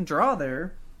that I can draw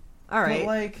there. All right. But,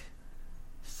 like,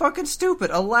 fucking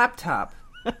stupid. A laptop.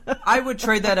 I would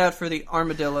trade that out for the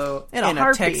armadillo In a in a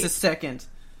heartbeat. Texas second.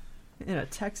 In a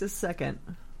Texas second.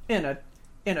 In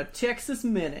a Texas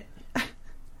minute.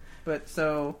 But,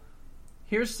 so,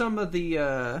 here's some of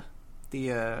the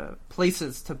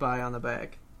places to buy on the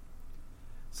back.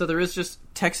 So there is just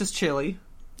Texas chili.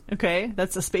 Okay,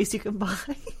 that's a space you can buy.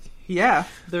 Yeah,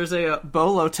 there's a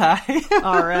bolo tie.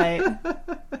 All right.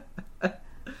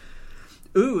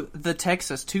 Ooh, the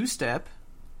Texas two-step.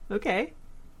 Okay.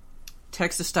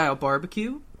 Texas-style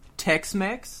barbecue.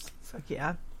 Tex-Mex. Fuck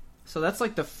yeah. So that's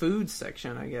like the food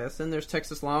section, I guess. Then there's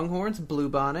Texas Longhorns, Blue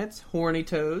Bonnets, Horny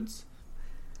Toads.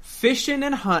 Fishing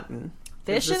and hunting.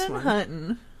 Fishing and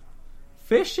hunting.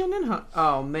 Fishing and hunt.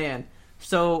 Oh, man.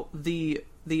 So the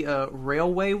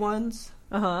railway ones,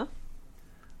 Uh-huh.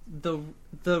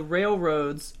 the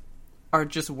railroads are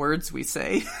just words we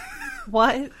say.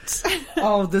 What?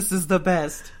 Oh, this is the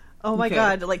best. Oh my Okay.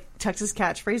 god, like Texas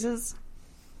catchphrases?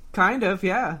 Kind of,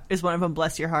 yeah. Is one of them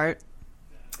bless your heart?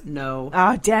 No.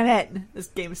 Oh, damn it. This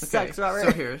game Okay, sucks,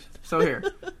 Robert. So here.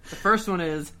 The first one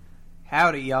is,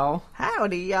 howdy, y'all.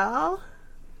 Howdy, y'all.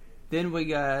 Then we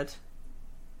got,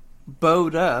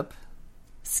 bowed up.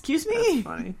 Excuse That's me?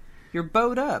 funny. You're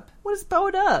bowed up. What is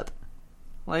bowed up?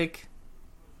 Like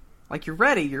you're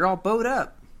ready. You're all bowed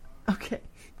up. Okay.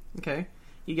 Okay.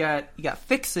 You got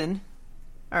fixin'.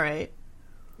 Alright.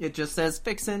 It just says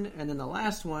fixin'. And then the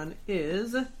last one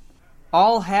is,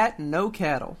 all hat, no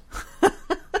cattle.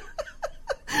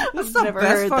 This is the never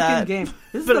best heard fucking that, game.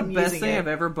 This is but the I'm best using thing it. I've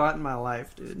ever bought in my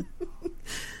life, dude.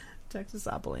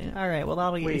 Texasopoly. Alright, well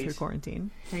that'll get you Wait. through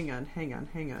quarantine. Hang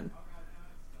on.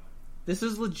 This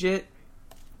is legit.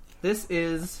 This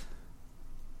is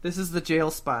the jail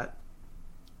spot.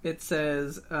 It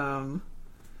says,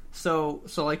 so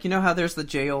like, you know how there's the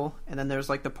jail, and then there's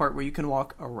like the part where you can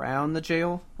walk around the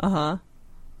jail? Uh-huh.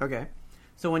 Okay.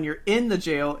 So when you're in the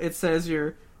jail, it says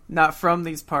you're not from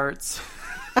these parts.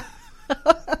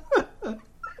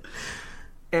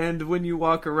 And when you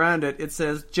walk around it, it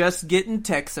says, just getting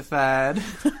Texified.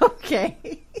 Okay.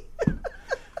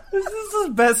 This is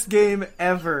the best game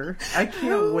ever. I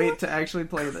can't wait to actually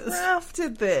play this.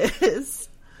 Crafted this.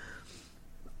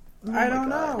 I don't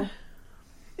know.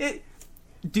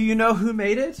 Do you know who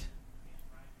made it?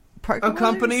 Park A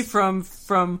company Brothers?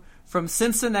 from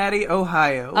Cincinnati,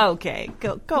 Ohio. Okay,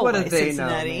 go What away, do they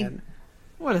Cincinnati. know, man?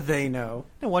 What do they know?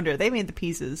 No wonder they made the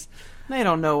pieces. They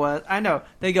don't know what. I know.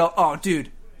 They go, oh,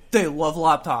 dude, they love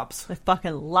laptops. They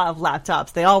fucking love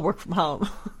laptops. They all work from home.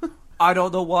 I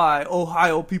don't know why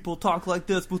Ohio people talk like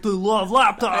this, but they love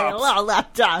laptops. They love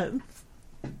laptops.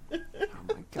 Oh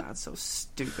my god, so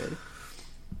stupid.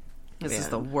 This is Man.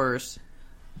 the worst.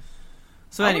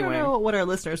 So I anyway, don't know what our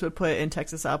listeners would put in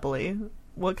Texasopoly.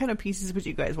 What kind of pieces would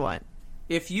you guys want?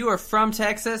 if you are from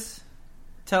Texas,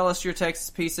 tell us your Texas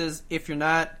pieces. If you're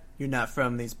not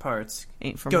from these parts.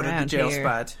 Ain't from Go to the around jail here.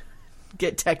 spot.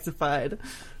 Get Texified.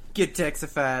 Get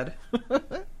Texified.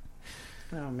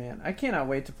 Oh man, I cannot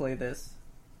wait to play this.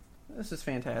 This is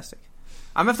fantastic.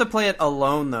 I'm gonna have to play it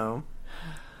alone though,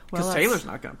 because Well, Taylor's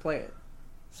not gonna play it.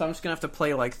 So I'm just gonna have to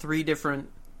play like 3 different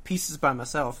pieces by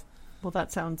myself. Well,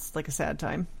 that sounds like a sad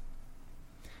time.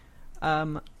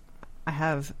 I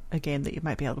have a game that you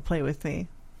might be able to play with me.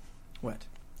 What?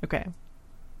 Okay.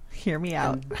 Hear me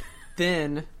out.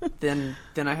 And then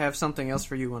I have something else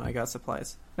for you when I got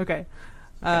supplies. Okay.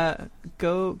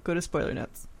 Go to spoiler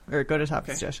notes. Or go to top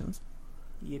Okay. suggestions.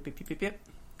 Yep.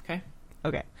 Okay.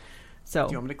 Okay. So,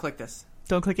 Do you want me to click this?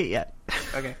 don't click it yet.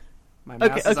 Okay. My mouse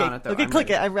Okay, is on it though. okay, I'm click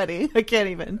ready. it. I'm ready. I can't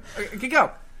even. Okay,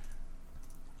 go.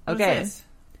 What is Okay. this?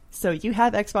 So, you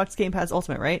have Xbox Game Pass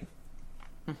Ultimate, right?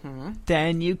 Mm-hmm.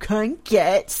 Then you can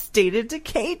get State of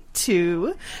Decay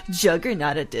 2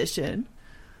 Juggernaut Edition.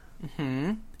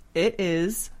 Mm-hmm. It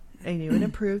is a new and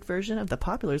improved version of the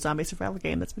popular zombie survival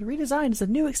game that's been redesigned as a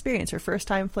new experience for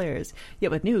first-time players,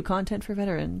 yet with new content for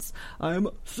veterans. I'm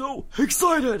so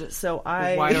excited! So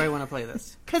Why do I want to play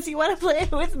this? Because you want to play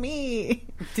it with me!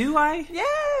 Do I?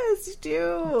 Yes, you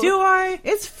do! Do I?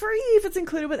 It's free if it's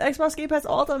included with Xbox Game Pass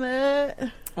Ultimate!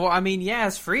 Well, I mean, yeah,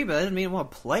 it's free, but I didn't mean I want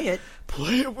to play it.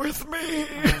 Play it with me!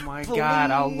 Oh my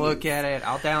god, I'll look at it.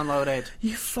 I'll download it.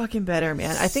 You fucking better,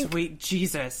 man. I think Sweet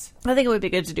Jesus. it would be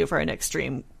good to do for our next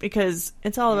stream because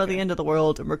it's all about Okay. the end of the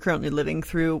world, and we're currently living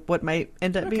through what might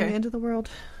end up being Okay. the end of the world.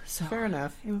 So Fair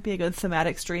enough. it would be a good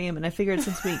thematic stream, and I figured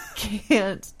since we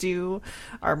can't do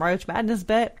our March Madness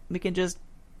bet, we can just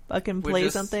fucking We play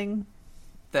just- something.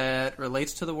 That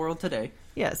relates to the world today.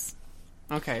 Yes,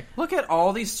 Okay. Look at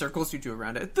all these circles you do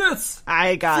around it. This!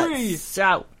 I got Free!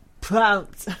 so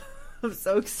pumped. I'm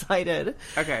so excited.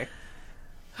 Okay.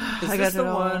 Is I this got it the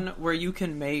all. one where you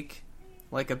can make,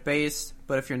 like, a base,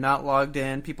 but if you're not logged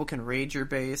in, people can raid your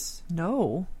base?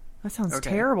 No, that sounds Okay.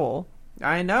 terrible.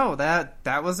 I know, that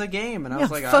was a game, and I Yeah,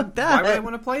 was like, fuck that. why would I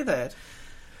want to play that?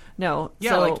 No,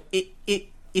 Yeah, so, like,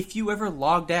 if you ever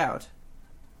logged out,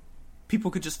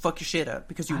 people could just fuck your shit up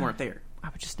because you weren't there. I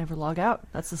would just never log out.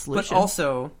 That's the But solution.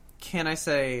 also, can I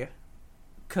say,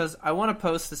 because I want to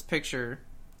post this picture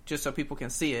just so people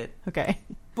can see it, okay.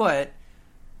 but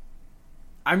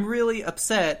I'm really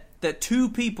upset that 2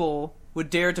 people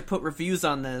would dare to put reviews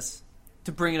on this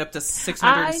to bring it up to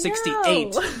 668 I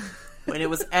know. when it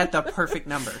was at the perfect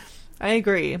number. I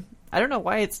agree. I don't know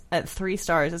why it's at 3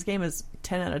 stars. This game is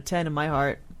 10 out of 10 in my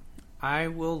heart. I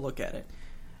will look at it.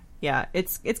 Yeah,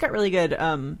 it's got really good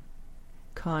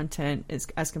content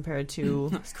as compared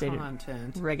to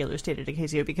regular State of Decay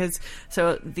 2 because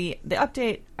so the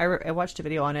update I watched a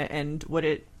video on it, and what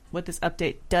it what this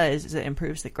update does is it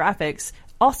improves the graphics.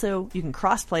 Also, you can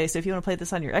cross-play, so if you want to play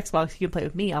this on your Xbox, you can play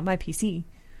with me on my PC.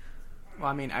 Well,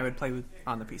 I mean, I would play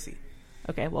on the PC.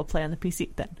 Okay, we'll play on the PC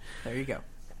then. There you go.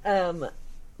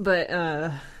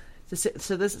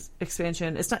 So this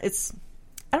expansion, I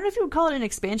don't know if you would call it an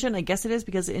expansion. I guess it is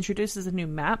because it introduces a new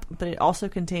map, but it also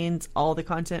contains all the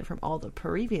content from all the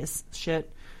previous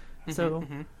shit. So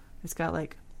it's got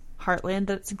like Heartland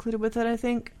that's included with it, I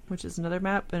think, which is another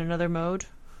map and another mode.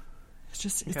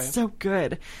 It's so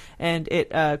good. And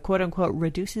it, quote unquote,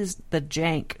 reduces the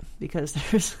jank because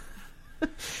there's...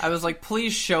 I was like,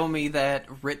 please show me that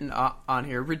written on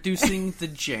here. Reducing the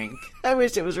jank. I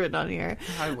wish it was written on here.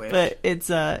 I wish. But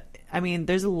it's, I mean,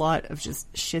 there's a lot of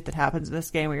just shit that happens in this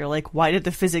game where you're like, why did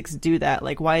the physics do that?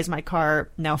 Like, why is my car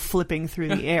now flipping through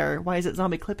the air? Why is it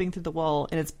zombie clipping through the wall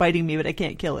and it's biting me but I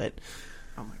can't kill it?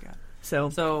 Oh my god.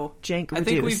 So jank reduced. I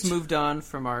think we've moved on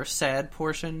from our sad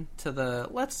portion to the,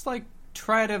 let's like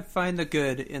try to find the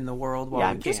good in the world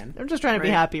while we can. I'm just trying to be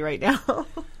happy right now.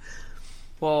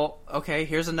 Well, okay,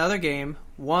 here's another game.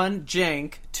 1,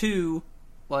 jank. 2,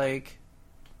 like,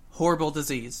 horrible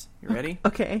disease. You ready?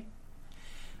 Okay.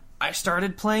 I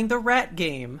started playing the rat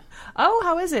game. Oh,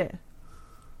 how is it?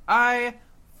 I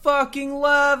fucking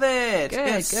love it.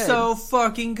 Good. So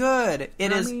fucking good.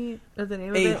 It is the name a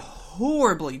of it?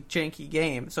 horribly janky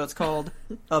game. So it's called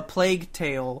A Plague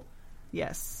Tale.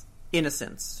 Yes.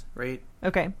 Innocence, right?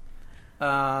 Okay.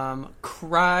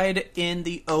 Cried in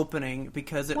the opening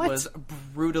because it was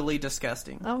brutally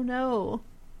disgusting. Oh no.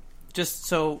 Just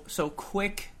so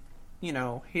quick, you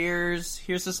know, here's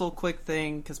this little quick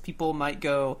thing because people might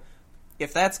go,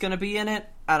 if that's going to be in it,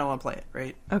 I don't want to play it,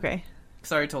 right? Okay.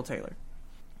 Sorry, told Taylor.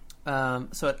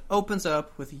 So it opens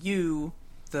up with you,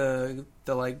 the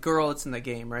like girl that's in the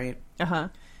game, right? Uh-huh.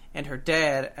 And her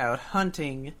dad out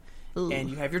hunting. Ooh. And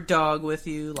you have your dog with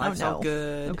you. Life's all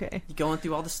good. Okay. You're going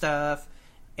through all the stuff.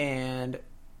 And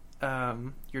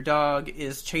your dog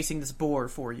is chasing this boar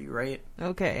for you, right?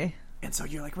 Okay. And so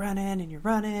you're like running and you're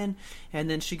running. And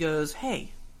then she goes,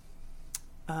 hey,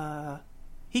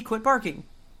 he quit barking.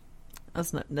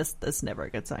 That's never a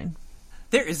good sign.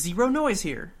 There is zero noise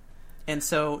here. And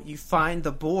so you find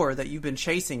the boar that you've been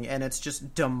chasing and it's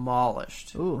just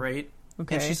demolished. Ooh. Right?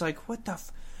 Okay. And she's like, what the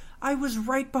I was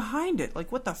right behind it.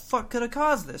 Like, what the fuck could have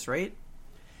caused this, right?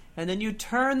 And then you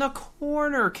turn the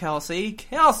corner, Kelsey.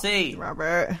 Kelsey!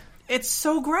 Robert. It's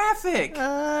so graphic!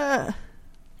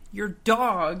 Your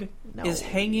dog is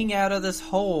hanging out of this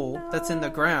hole that's in the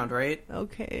ground, right?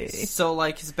 Okay. So,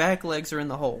 like, his back legs are in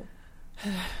the hole.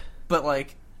 But,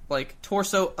 like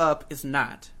torso up is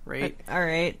not, right? All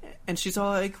right. And she's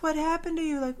all like, what happened to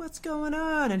you? Like, what's going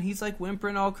on? And he's, like,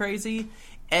 whimpering all crazy.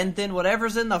 And then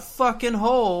whatever's in the fucking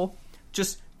hole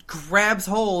just grabs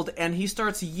hold and he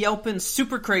starts yelping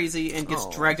super crazy and gets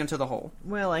dragged into the hole.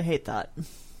 Well, I hate that.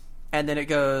 And then it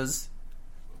goes,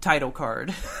 title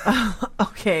card.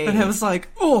 Okay. And I was like,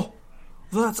 oh,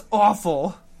 that's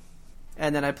awful.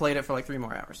 And then I played it for like 3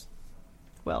 more hours.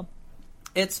 Well.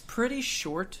 It's pretty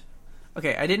short.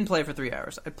 Okay, I didn't play it for 3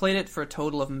 hours. I played it for a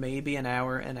total of maybe an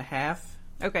hour and a half.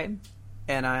 Okay.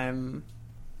 And I'm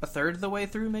a third of the way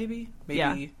through, maybe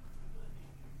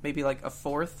like a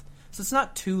fourth. So it's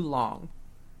not too long.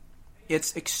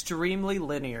 It's extremely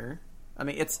linear. I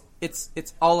mean,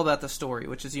 it's all about the story,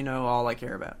 which is, you know, all I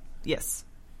care about. Yes.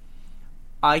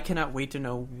 I cannot wait to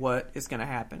know what is going to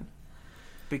happen.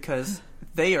 Because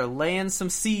they are laying some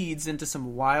seeds into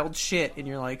some wild shit, and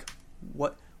you're like,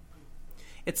 what?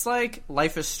 It's like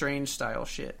Life is Strange style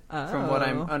shit, from what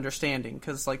I'm understanding.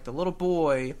 Because, like, the little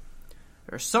boy,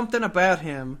 there's something about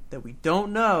him that we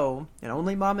don't know, and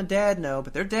only mom and dad know,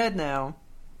 but they're dead now,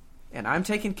 and I'm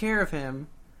taking care of him.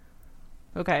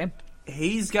 Okay.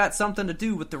 He's got something to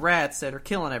do with the rats that are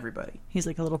killing everybody. He's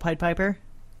like a little Pied Piper?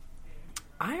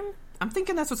 I'm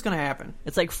thinking that's what's going to happen.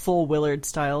 It's like full Willard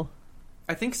style.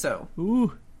 I think so.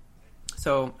 Ooh.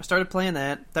 So, I started playing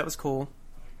that. That was cool.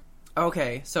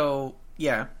 Okay, so,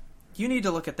 yeah. You need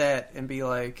to look at that and be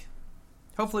like,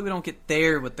 hopefully we don't get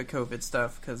there with the COVID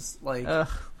stuff, because, like,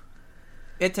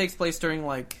 it takes place during,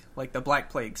 like the Black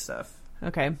Plague stuff.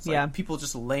 Okay, It's yeah. like people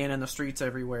just laying in the streets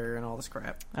everywhere and all this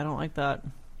crap. I don't like that.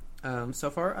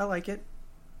 So far, I like it.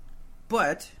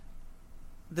 But,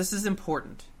 this is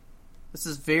important. This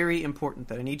is very important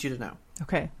that I need you to know.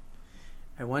 Okay.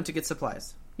 I went to get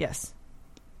supplies. Yes.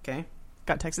 Okay?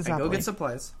 Got Texasopoly. I go get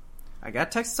supplies. I got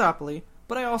Texasopoly,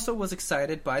 but I also was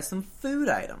excited by some food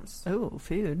items. Oh,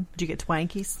 food. Did you get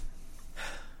Twankies?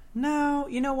 No,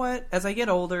 you know what? As I get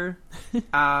older,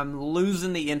 I'm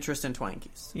losing the interest in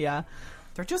Twankies. Yeah.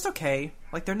 They're just okay.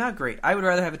 Like, they're not great. I would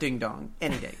rather have a Ding Dong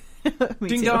any day. Me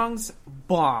Ding too. Dongs,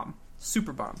 bomb.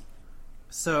 super bomb.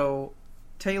 So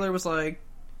Taylor was like,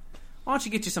 why don't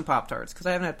you get you some Pop-Tarts? Because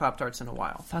I haven't had Pop-Tarts in a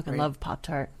while. Fucking love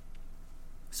Pop-Tart.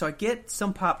 So I get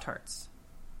some Pop-Tarts.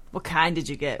 What kind did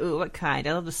you get? Ooh, what kind?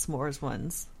 I love the s'mores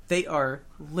ones. They are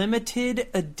limited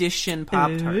edition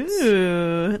Pop-Tarts.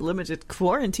 Ooh, limited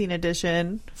quarantine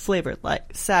edition. Flavored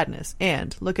like sadness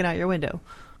and looking out your window.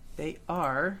 They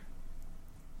are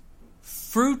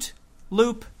Fruit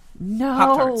Loop No,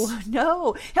 Pop-Tarts.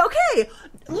 no. Okay,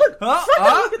 look, look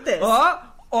at this.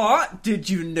 Did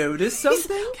you notice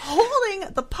something? He's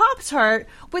holding the Pop-Tart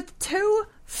with two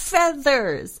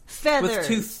feathers. With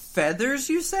two feathers,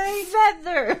 you say?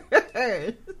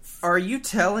 Feathers. Are you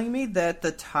telling me that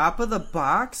the top of the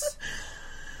box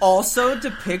also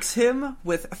depicts him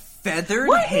with feathered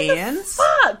hands?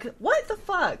 What the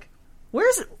fuck?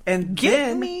 Where's... And Get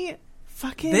then, me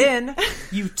fucking... Then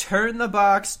you turn the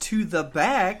box to the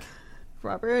back,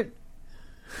 Robert...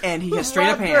 and he has straight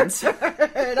up hands.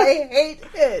 I hate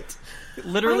it.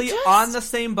 Literally on the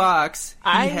same box,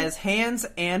 he has hands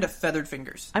and feathered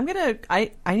fingers.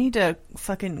 I need to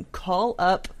fucking call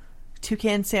up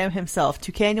Toucan Sam himself.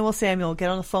 Toucanual Samuel, get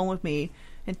on the phone with me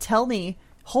and tell me,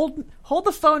 hold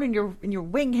the phone in your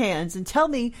wing hands and tell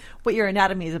me what your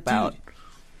anatomy is about. Dude,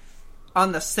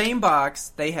 on the same box,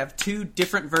 they have two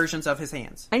different versions of his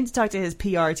hands. I need to talk to his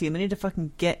PR team. They need to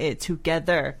fucking get it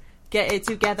together. Get it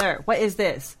together. What is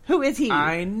this? Who is he?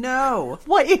 I know.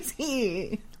 What is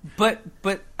he? But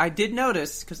I did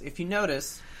notice, because if you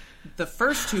notice, the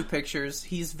first two pictures,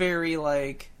 he's very,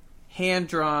 like,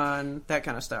 hand-drawn, that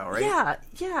kind of style, right? Yeah,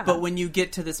 yeah. But when you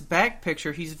get to this back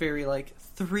picture, he's very, like,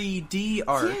 3D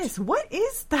art. Yes, what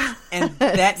is that? And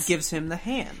that gives him the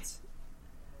hands.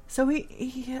 So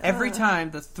he Every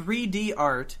time, the 3D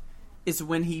art is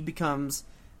when he becomes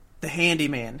the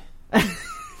handyman.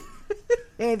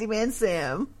 Handyman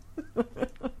Sam.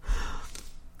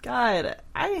 God,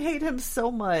 I hate him so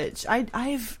much.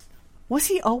 Was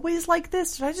he always like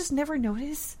this? Did I just never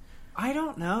notice? I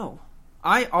don't know.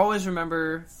 I always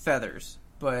remember feathers,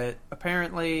 but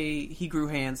apparently he grew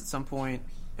hands at some point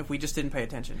if we just didn't pay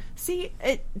attention. See,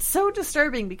 it's so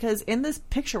disturbing because in this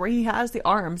picture where he has the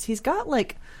arms, he's got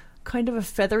like kind of a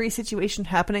feathery situation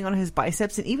happening on his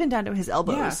biceps and even down to his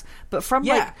elbows. Yeah. But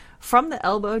from the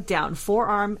elbow down,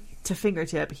 forearm to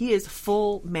fingertip, he is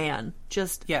full man.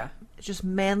 Just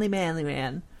manly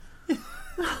man.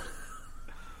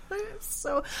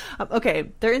 So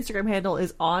okay, their Instagram handle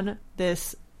is on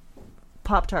this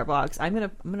Pop-Tart box. I'm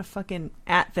gonna fucking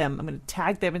at them. I'm gonna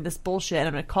tag them in this bullshit and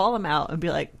I'm gonna call them out and be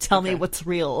like, tell me what's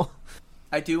real.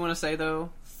 I do want to say though,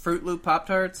 Fruit Loop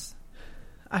Pop-Tarts,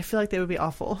 I feel like they would be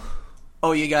awful.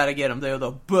 Oh, you gotta get them. They're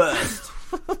the best.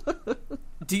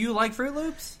 Do you like Fruit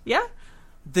Loops? Yeah.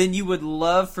 Then you would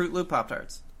love Fruit Loop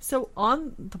Pop-Tarts. So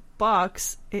on the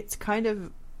box, it's kind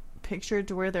of pictured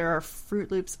to where there are Fruit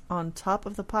Loops on top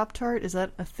of the Pop-Tart. Is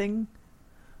that a thing?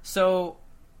 So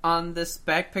on this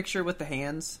back picture with the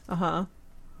hands,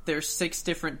 there's 6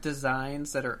 different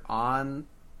designs that are on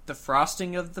the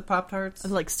frosting of the Pop-Tarts.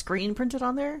 Like screen printed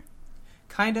on there?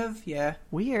 Kind of, yeah.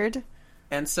 Weird.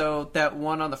 And so that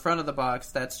one on the front of the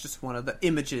box, that's just one of the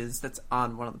images that's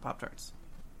on one of the Pop-Tarts.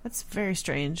 That's very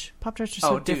strange. Pop-Tarts are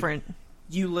so different.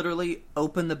 You literally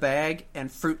open the bag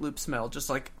and Fruit Loop smell just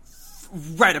like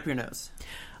right up your nose.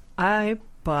 I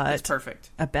bought it's perfect.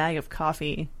 A bag of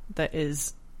coffee that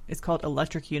it's called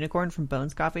Electric Unicorn from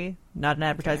Bones Coffee. Not an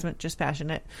advertisement, just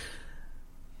passionate.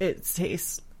 It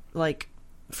tastes like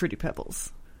Fruity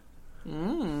Pebbles.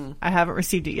 I haven't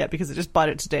received it yet because I just bought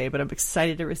it today, but I'm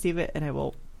excited to receive it and I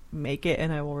will make it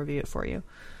and I will review it for you.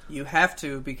 You have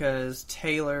to because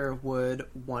Taylor would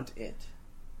want it.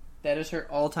 That is her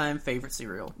all-time favorite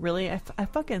cereal. Really? I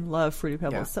fucking love Fruity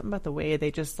Pebbles. Yeah. Something about the way they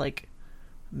just like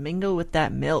mingle with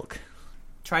that milk.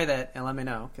 Try that and let me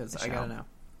know because I gotta know.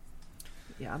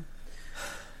 Yeah.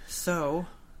 So,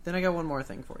 then I got one more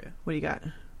thing for you. What do you got?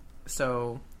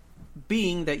 So,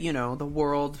 being that, the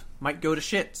world might go to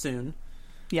shit soon.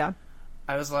 Yeah.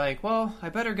 I was like, well, I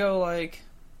better go, like,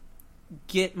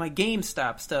 get my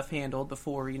GameStop stuff handled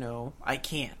before, I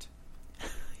can't.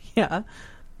 Yeah.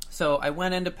 So I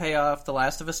went in to pay off The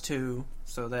Last of Us 2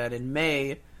 so that in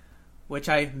May, which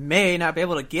I may not be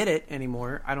able to get it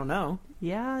anymore, I don't know.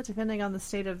 Yeah, depending on the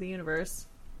state of the universe.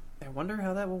 I wonder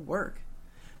how that will work.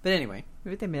 But anyway.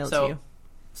 Maybe they mail it to you.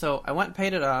 So I went and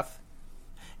paid it off.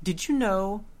 Did you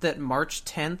know that March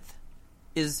 10th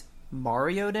is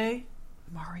Mario Day?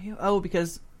 Mario? Oh,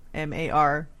 because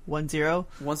MAR 10.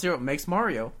 10 makes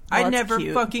Mario. Well, I never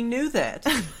cute. fucking knew that.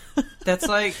 That's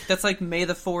like May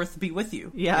the 4th be with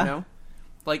you. Yeah.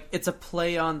 Like, it's a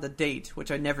play on the date,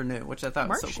 which I never knew, which I thought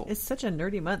March was so cool. is such a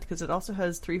nerdy month because it also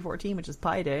has 3/14, which is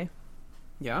Pi Day.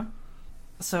 Yeah.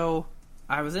 So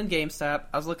I was in GameStop.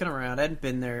 I was looking around. I hadn't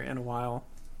been there in a while.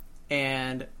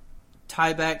 And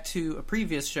tie back to a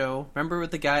previous show. Remember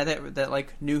with the guy that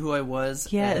like knew who I was?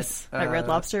 Yes. At Red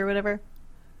Lobster or whatever?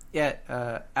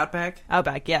 Yeah, Outback?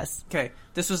 Outback, yes. Okay.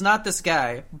 This was not this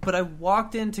guy, but I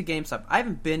walked into GameStop. I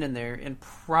haven't been in there in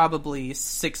probably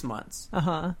 6 months.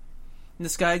 Uh-huh. And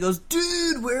this guy goes,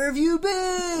 dude, where have you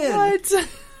been? What?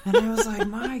 And I was like,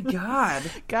 my God.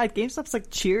 God, GameStop's like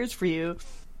Cheers for you.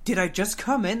 Did I just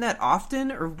come in that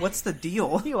often, or what's the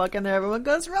deal? You walk in there, everyone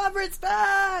goes, Robert's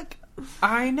back!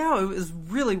 I know, it was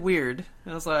really weird.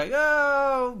 I was like,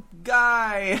 oh,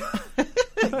 guy.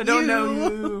 I don't know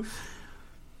you.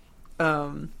 So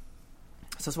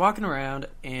I was walking around,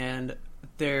 and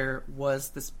there was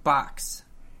this box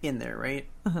in there, right?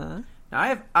 Uh-huh. Now, I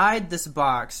have eyed this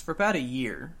box for about a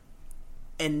year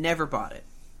and never bought it,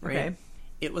 right? Okay.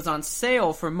 It was on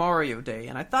sale for Mario Day,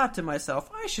 and I thought to myself,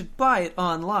 I should buy it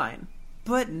online.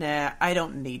 But nah, I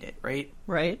don't need it, right?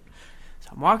 Right. So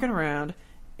I'm walking around,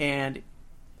 and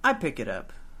I pick it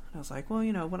up. I was like, well,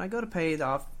 when I go to pay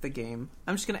off the game,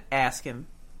 I'm just going to ask him,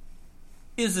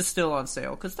 is this still on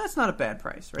sale? Because that's not a bad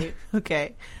price, right?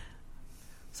 Okay.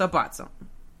 So I bought something.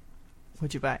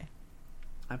 What'd you buy?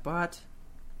 I bought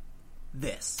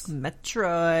this.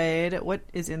 Metroid. What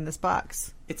is in this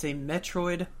box? It's a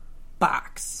Metroid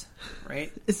box,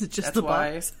 right? Is it just That's the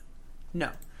why, box? No.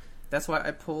 That's why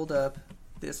I pulled up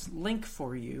this link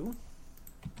for you,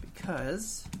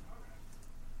 because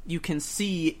you can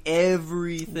see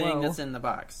everything Whoa. that's in the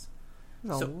box.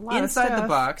 There's a So lot of inside the stuff.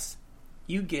 box,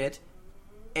 you get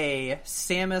a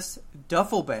Samus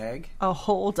duffel bag. A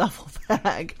whole duffel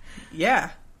bag. Yeah.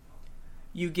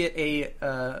 You get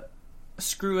a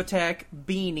Screw Attack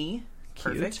beanie.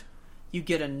 Cute. Perfect. You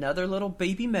get another little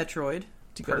baby Metroid.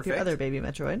 To go with your other baby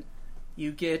Metroid.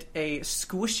 You get a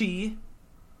squishy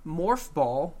morph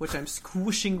ball, which I'm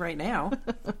squishing right now.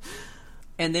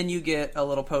 And then you get a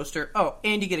little poster. Oh,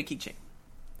 and you get a keychain.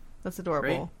 That's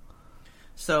adorable. Right?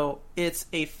 So it's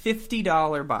a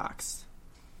 $50 box.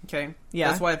 Okay? Yeah.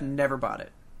 That's why I've never bought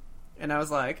it. And I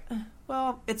was like,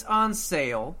 well, it's on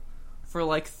sale for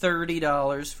like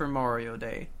 $30 for Mario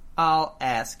Day. I'll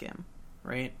ask him.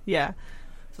 Right? Yeah. So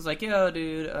I was like, yo,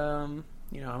 dude, I'm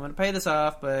going to pay this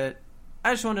off, but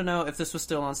I just wanted to know if this was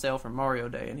still on sale for Mario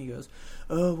Day. And he goes,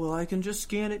 oh, well, I can just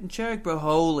scan it and check, bro.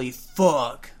 Holy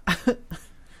fuck. I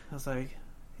was like,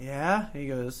 yeah? And he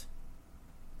goes,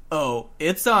 oh,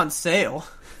 it's on sale.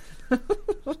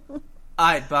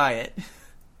 I'd buy it.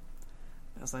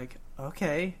 I was like,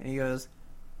 okay. And he goes,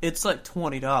 it's like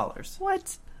 $20.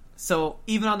 What? So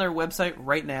even on their website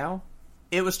right now,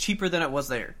 it was cheaper than it was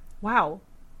there. Wow.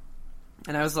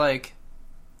 And I was like,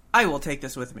 I will take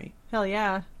this with me. Hell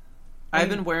yeah. I've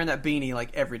been wearing that beanie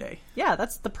like every day. Yeah,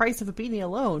 that's the price of a beanie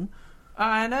alone.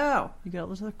 I know. You got all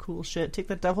this other cool shit. Take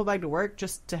that duffel bag to work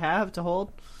just to have, to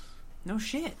hold. No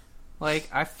shit. Like,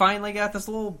 I finally got this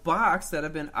little box that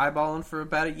I've been eyeballing for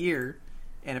about a year,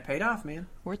 and it paid off, man.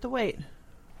 Worth the wait.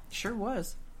 Sure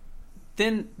was.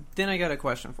 Then I got a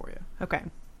question for you. Okay.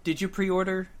 Did you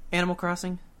pre-order Animal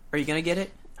Crossing? Are you gonna get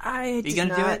it? I did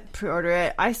gonna do not it? pre-order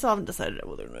it. I still haven't decided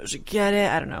whether or not I should get it.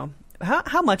 I don't know.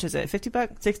 How much is it?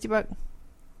 $50? $60?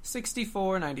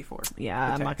 $64.94.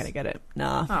 Yeah, I'm not going to get it.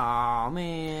 Nah. Aw,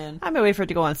 man. I'm going to wait for it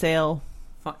to go on sale.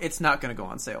 It's not gonna go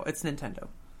on sale. It's Nintendo.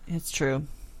 It's true.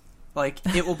 Like,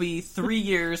 it will be 3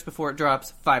 years before it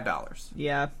drops $5.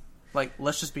 Yeah. Like,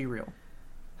 let's just be real.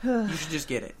 You should just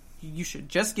get it. You should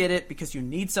just get it because you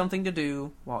need something to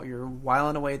do while you're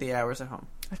whiling away the hours at home.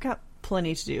 I've got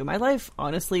plenty to do. My life,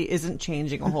 honestly, isn't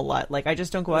changing a whole lot. Like, I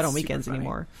just don't go out That's on super weekends funny.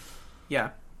 anymore.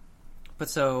 Yeah. But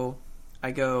so,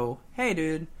 I go, hey,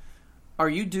 dude, are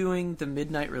you doing the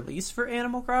midnight release for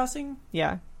Animal Crossing?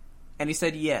 Yeah. And he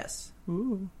said yes.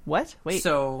 Ooh. What? Wait.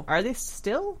 So, Are they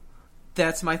still?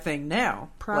 that's my thing now.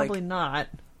 Probably Like, not.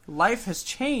 life has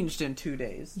changed in 2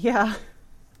 days. Yeah.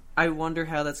 I wonder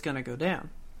how that's going to go down.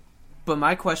 But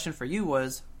my question for you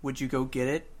was, would you go get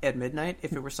it at midnight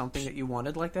if it were something that you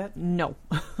wanted like that? No.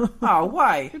 Oh,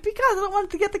 why? Because I don't want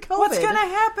to get the COVID. What's going to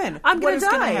happen? I'm going What to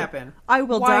is die. going to happen? I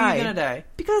will Why die. are you going to die?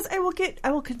 Because I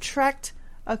will contract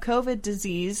a COVID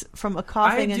disease from a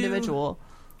coughing I do- individual.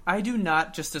 I do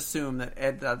not just assume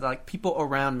that like people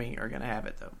around me are going to have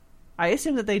it though. I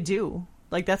assume that they do.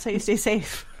 Like, that's how you stay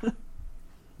safe.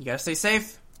 You got to stay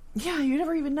safe. Yeah, you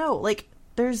never even know. Like,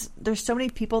 there's so many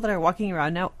people that are walking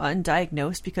around now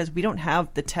undiagnosed because we don't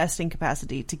have the testing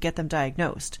capacity to get them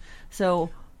diagnosed. So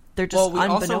they're just Well, we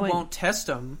also unbeknowing. won't test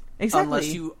them Exactly.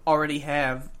 unless you already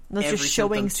have Unless every you're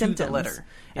showing symptom to symptoms, the letter.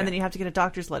 and then Yeah. you have to get a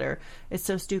doctor's letter. It's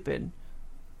so stupid.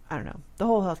 I don't know. The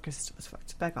whole healthcare system is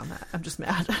fucked. Back on that. I'm just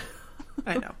mad.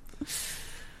 I know.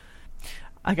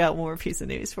 I got one more piece of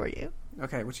news for you.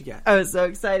 Okay, what you got? I was so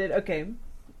excited. Okay.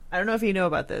 I don't know if you know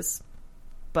about this,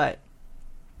 but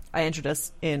I entered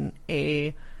us in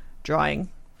a drawing.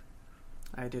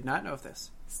 I did not know of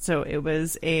this. So it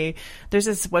was there's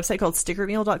this website called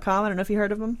stickermeal.com. I don't know if you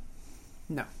heard of them.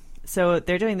 No. So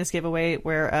they're doing this giveaway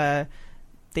where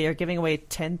they are giving away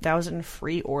 10,000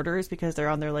 free orders because they're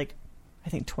on their, like, I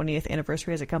think 20th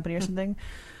anniversary as a company or something.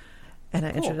 And I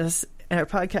entered us in our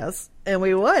podcast, and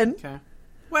we won. Okay.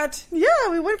 What? Yeah,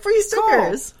 we won free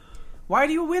stickers. Cool. Why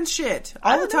do you win shit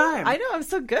all the time? I know, I'm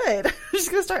so good. I'm just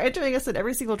going to start entering us in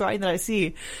every single drawing that I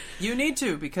see. You need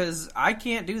to, because I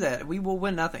can't do that. We will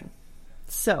win nothing.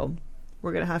 So,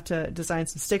 we're going to have to design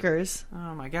some stickers.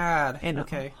 Oh my god. And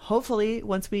okay. Hopefully,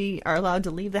 once we are allowed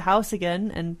to leave the house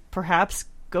again and perhaps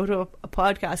go to a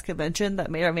podcast convention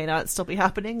that may or may not still be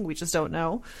happening, we just don't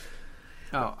know.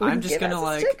 Oh, I'm just going to,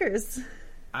 like... stickers.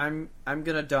 I'm going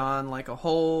to don, like, a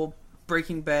whole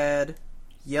Breaking Bad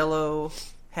yellow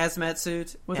hazmat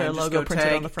suit with and our just logo go printed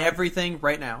tag on the front. Everything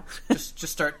right now. just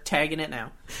start tagging it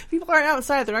now. People aren't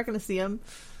outside; they're not going to see them.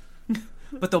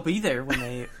 But they'll be there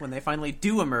when they finally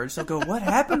do emerge. They'll go, "What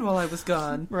happened while I was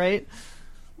gone? Right?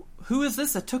 Who is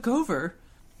this that took over?"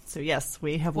 So yes,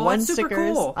 we have Well, one that's super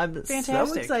stickers. cool. I'm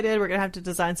Fantastic. so excited. We're going to have to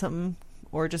design something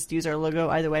or just use our logo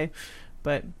either way.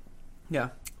 But Yeah,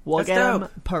 we'll that's get them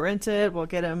dope. printed. We'll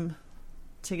get them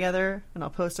together, and I'll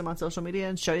post them on social media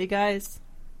and show you guys.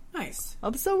 Nice.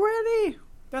 I'm so ready.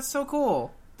 That's so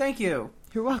cool. Thank you.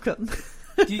 You're welcome.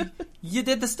 You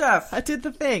did the stuff. I did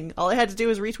the thing. All I had to do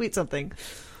was retweet something.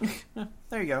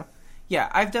 There you go. Yeah,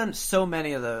 I've done so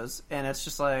many of those, and it's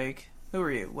just like, who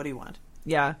are you? What do you want?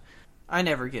 Yeah. I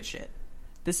never get shit.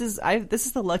 This is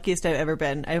the luckiest I've ever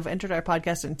been. I've entered our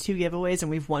podcast in 2 giveaways,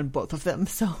 and we've won both of them.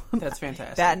 So That's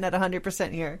fantastic. batting at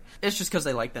 100% here. It's just because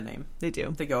they like the name. They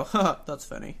do. They go, huh, that's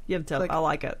funny. You have to. Like- I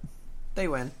like it. They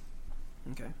win.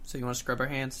 Okay, so you want to scrub our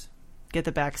hands? Get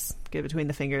the backs. Get between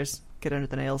the fingers. Get under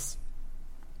the nails.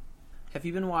 Have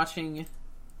you been watching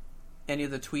any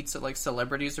of the tweets that, like,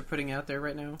 celebrities are putting out there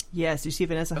right now? Yes. You see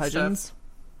Vanessa What Hudgens? stuff?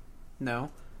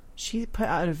 No. She put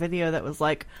out a video that was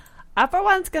like,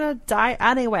 everyone's gonna die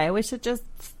anyway. We should just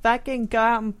fucking go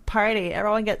out and party.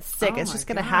 Everyone gets sick. Oh It's my just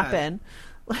gonna God. happen.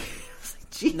 Like,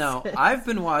 Jesus. No, I've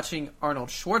been watching Arnold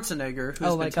Schwarzenegger, who's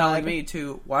Oh my been telling God. me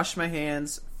to wash my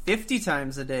hands 50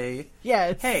 times a day. Yeah.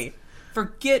 It's, Hey,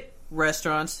 forget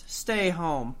restaurants. Stay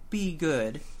home. Be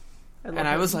good. love And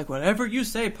I him. was like, whatever you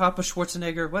say, Papa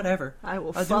Schwarzenegger, whatever. I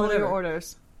will I'll do follow your whatever.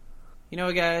 orders. You know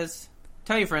what, guys?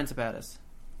 Tell your friends about us.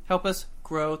 Help us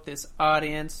grow this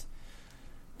audience.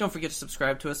 Don't forget to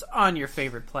subscribe to us on your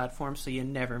favorite platform so you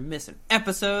never miss an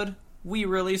episode. We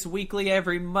release weekly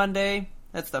every Monday.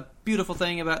 That's the beautiful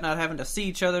thing about not having to see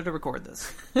each other to record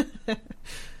this.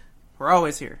 We're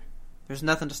always here. There's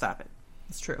nothing to stop it.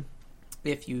 It's true.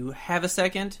 If you have a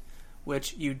second,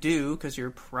 which you do because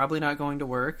you're probably not going to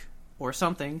work or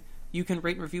something, you can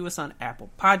rate and review us on Apple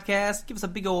Podcasts. Give us a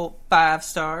big old 5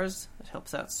 stars. That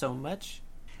helps out so much.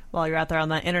 While you're out there on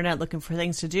the internet looking for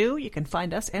things to do, you can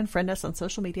find us and friend us on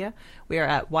social media. We are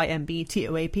at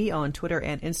YMBTOAP on Twitter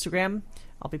and Instagram.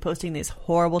 I'll be posting these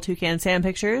horrible Toucan Sam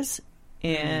pictures.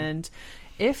 And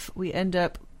if we end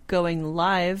up going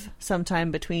live sometime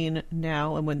between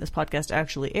now and when this podcast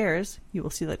actually airs, you will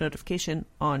see that notification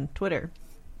on Twitter.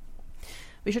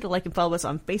 Be sure to like and follow us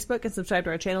on Facebook and subscribe to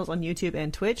our channels on YouTube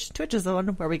and Twitch. Twitch is the one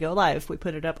where we go live. We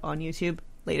put it up on YouTube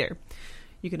later.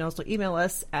 You can also email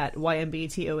us at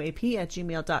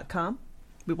ymbtoap@gmail.com.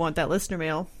 We want that listener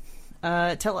mail.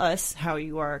 Tell us how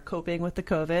you are coping with the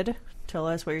COVID. Tell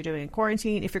us what you're doing in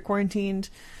quarantine, if you're quarantined,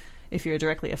 if you're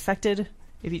directly affected,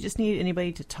 if you just need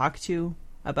anybody to talk to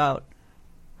about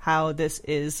how this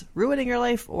is ruining your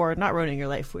life or not ruining your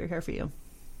life. We're here for you.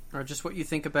 Or just what you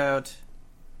think about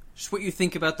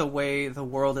the way the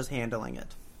world is handling it.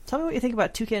 Tell me what you think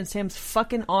about Toucan Sam's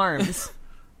fucking arms.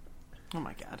 Oh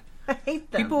my god. I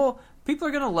hate them. People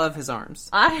are gonna love his arms.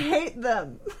 I hate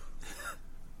them.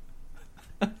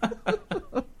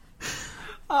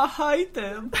 I hate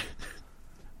them.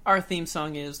 Our theme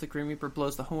song is The Grim Reaper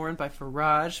Blows the Horn by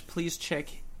Faraj. Please check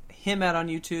him out on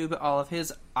YouTube, all of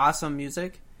his awesome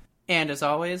music. And as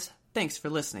always, thanks for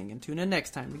listening, and tune in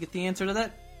next time to get the answer to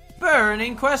that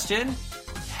burning question.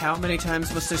 How many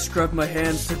times must I scrub my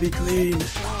hands to be clean?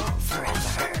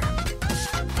 Forever.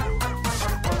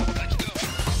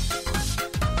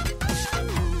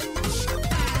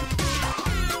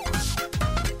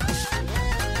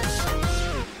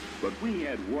 But we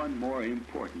had one more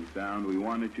important sound we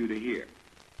wanted you to hear.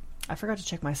 I forgot to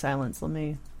check my silence. Let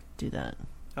me do that.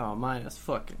 Oh, mine is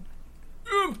fucking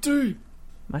empty.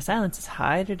 My silence is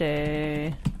high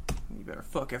today. You better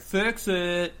fucking fix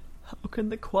it. How can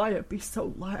the quiet be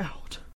so loud?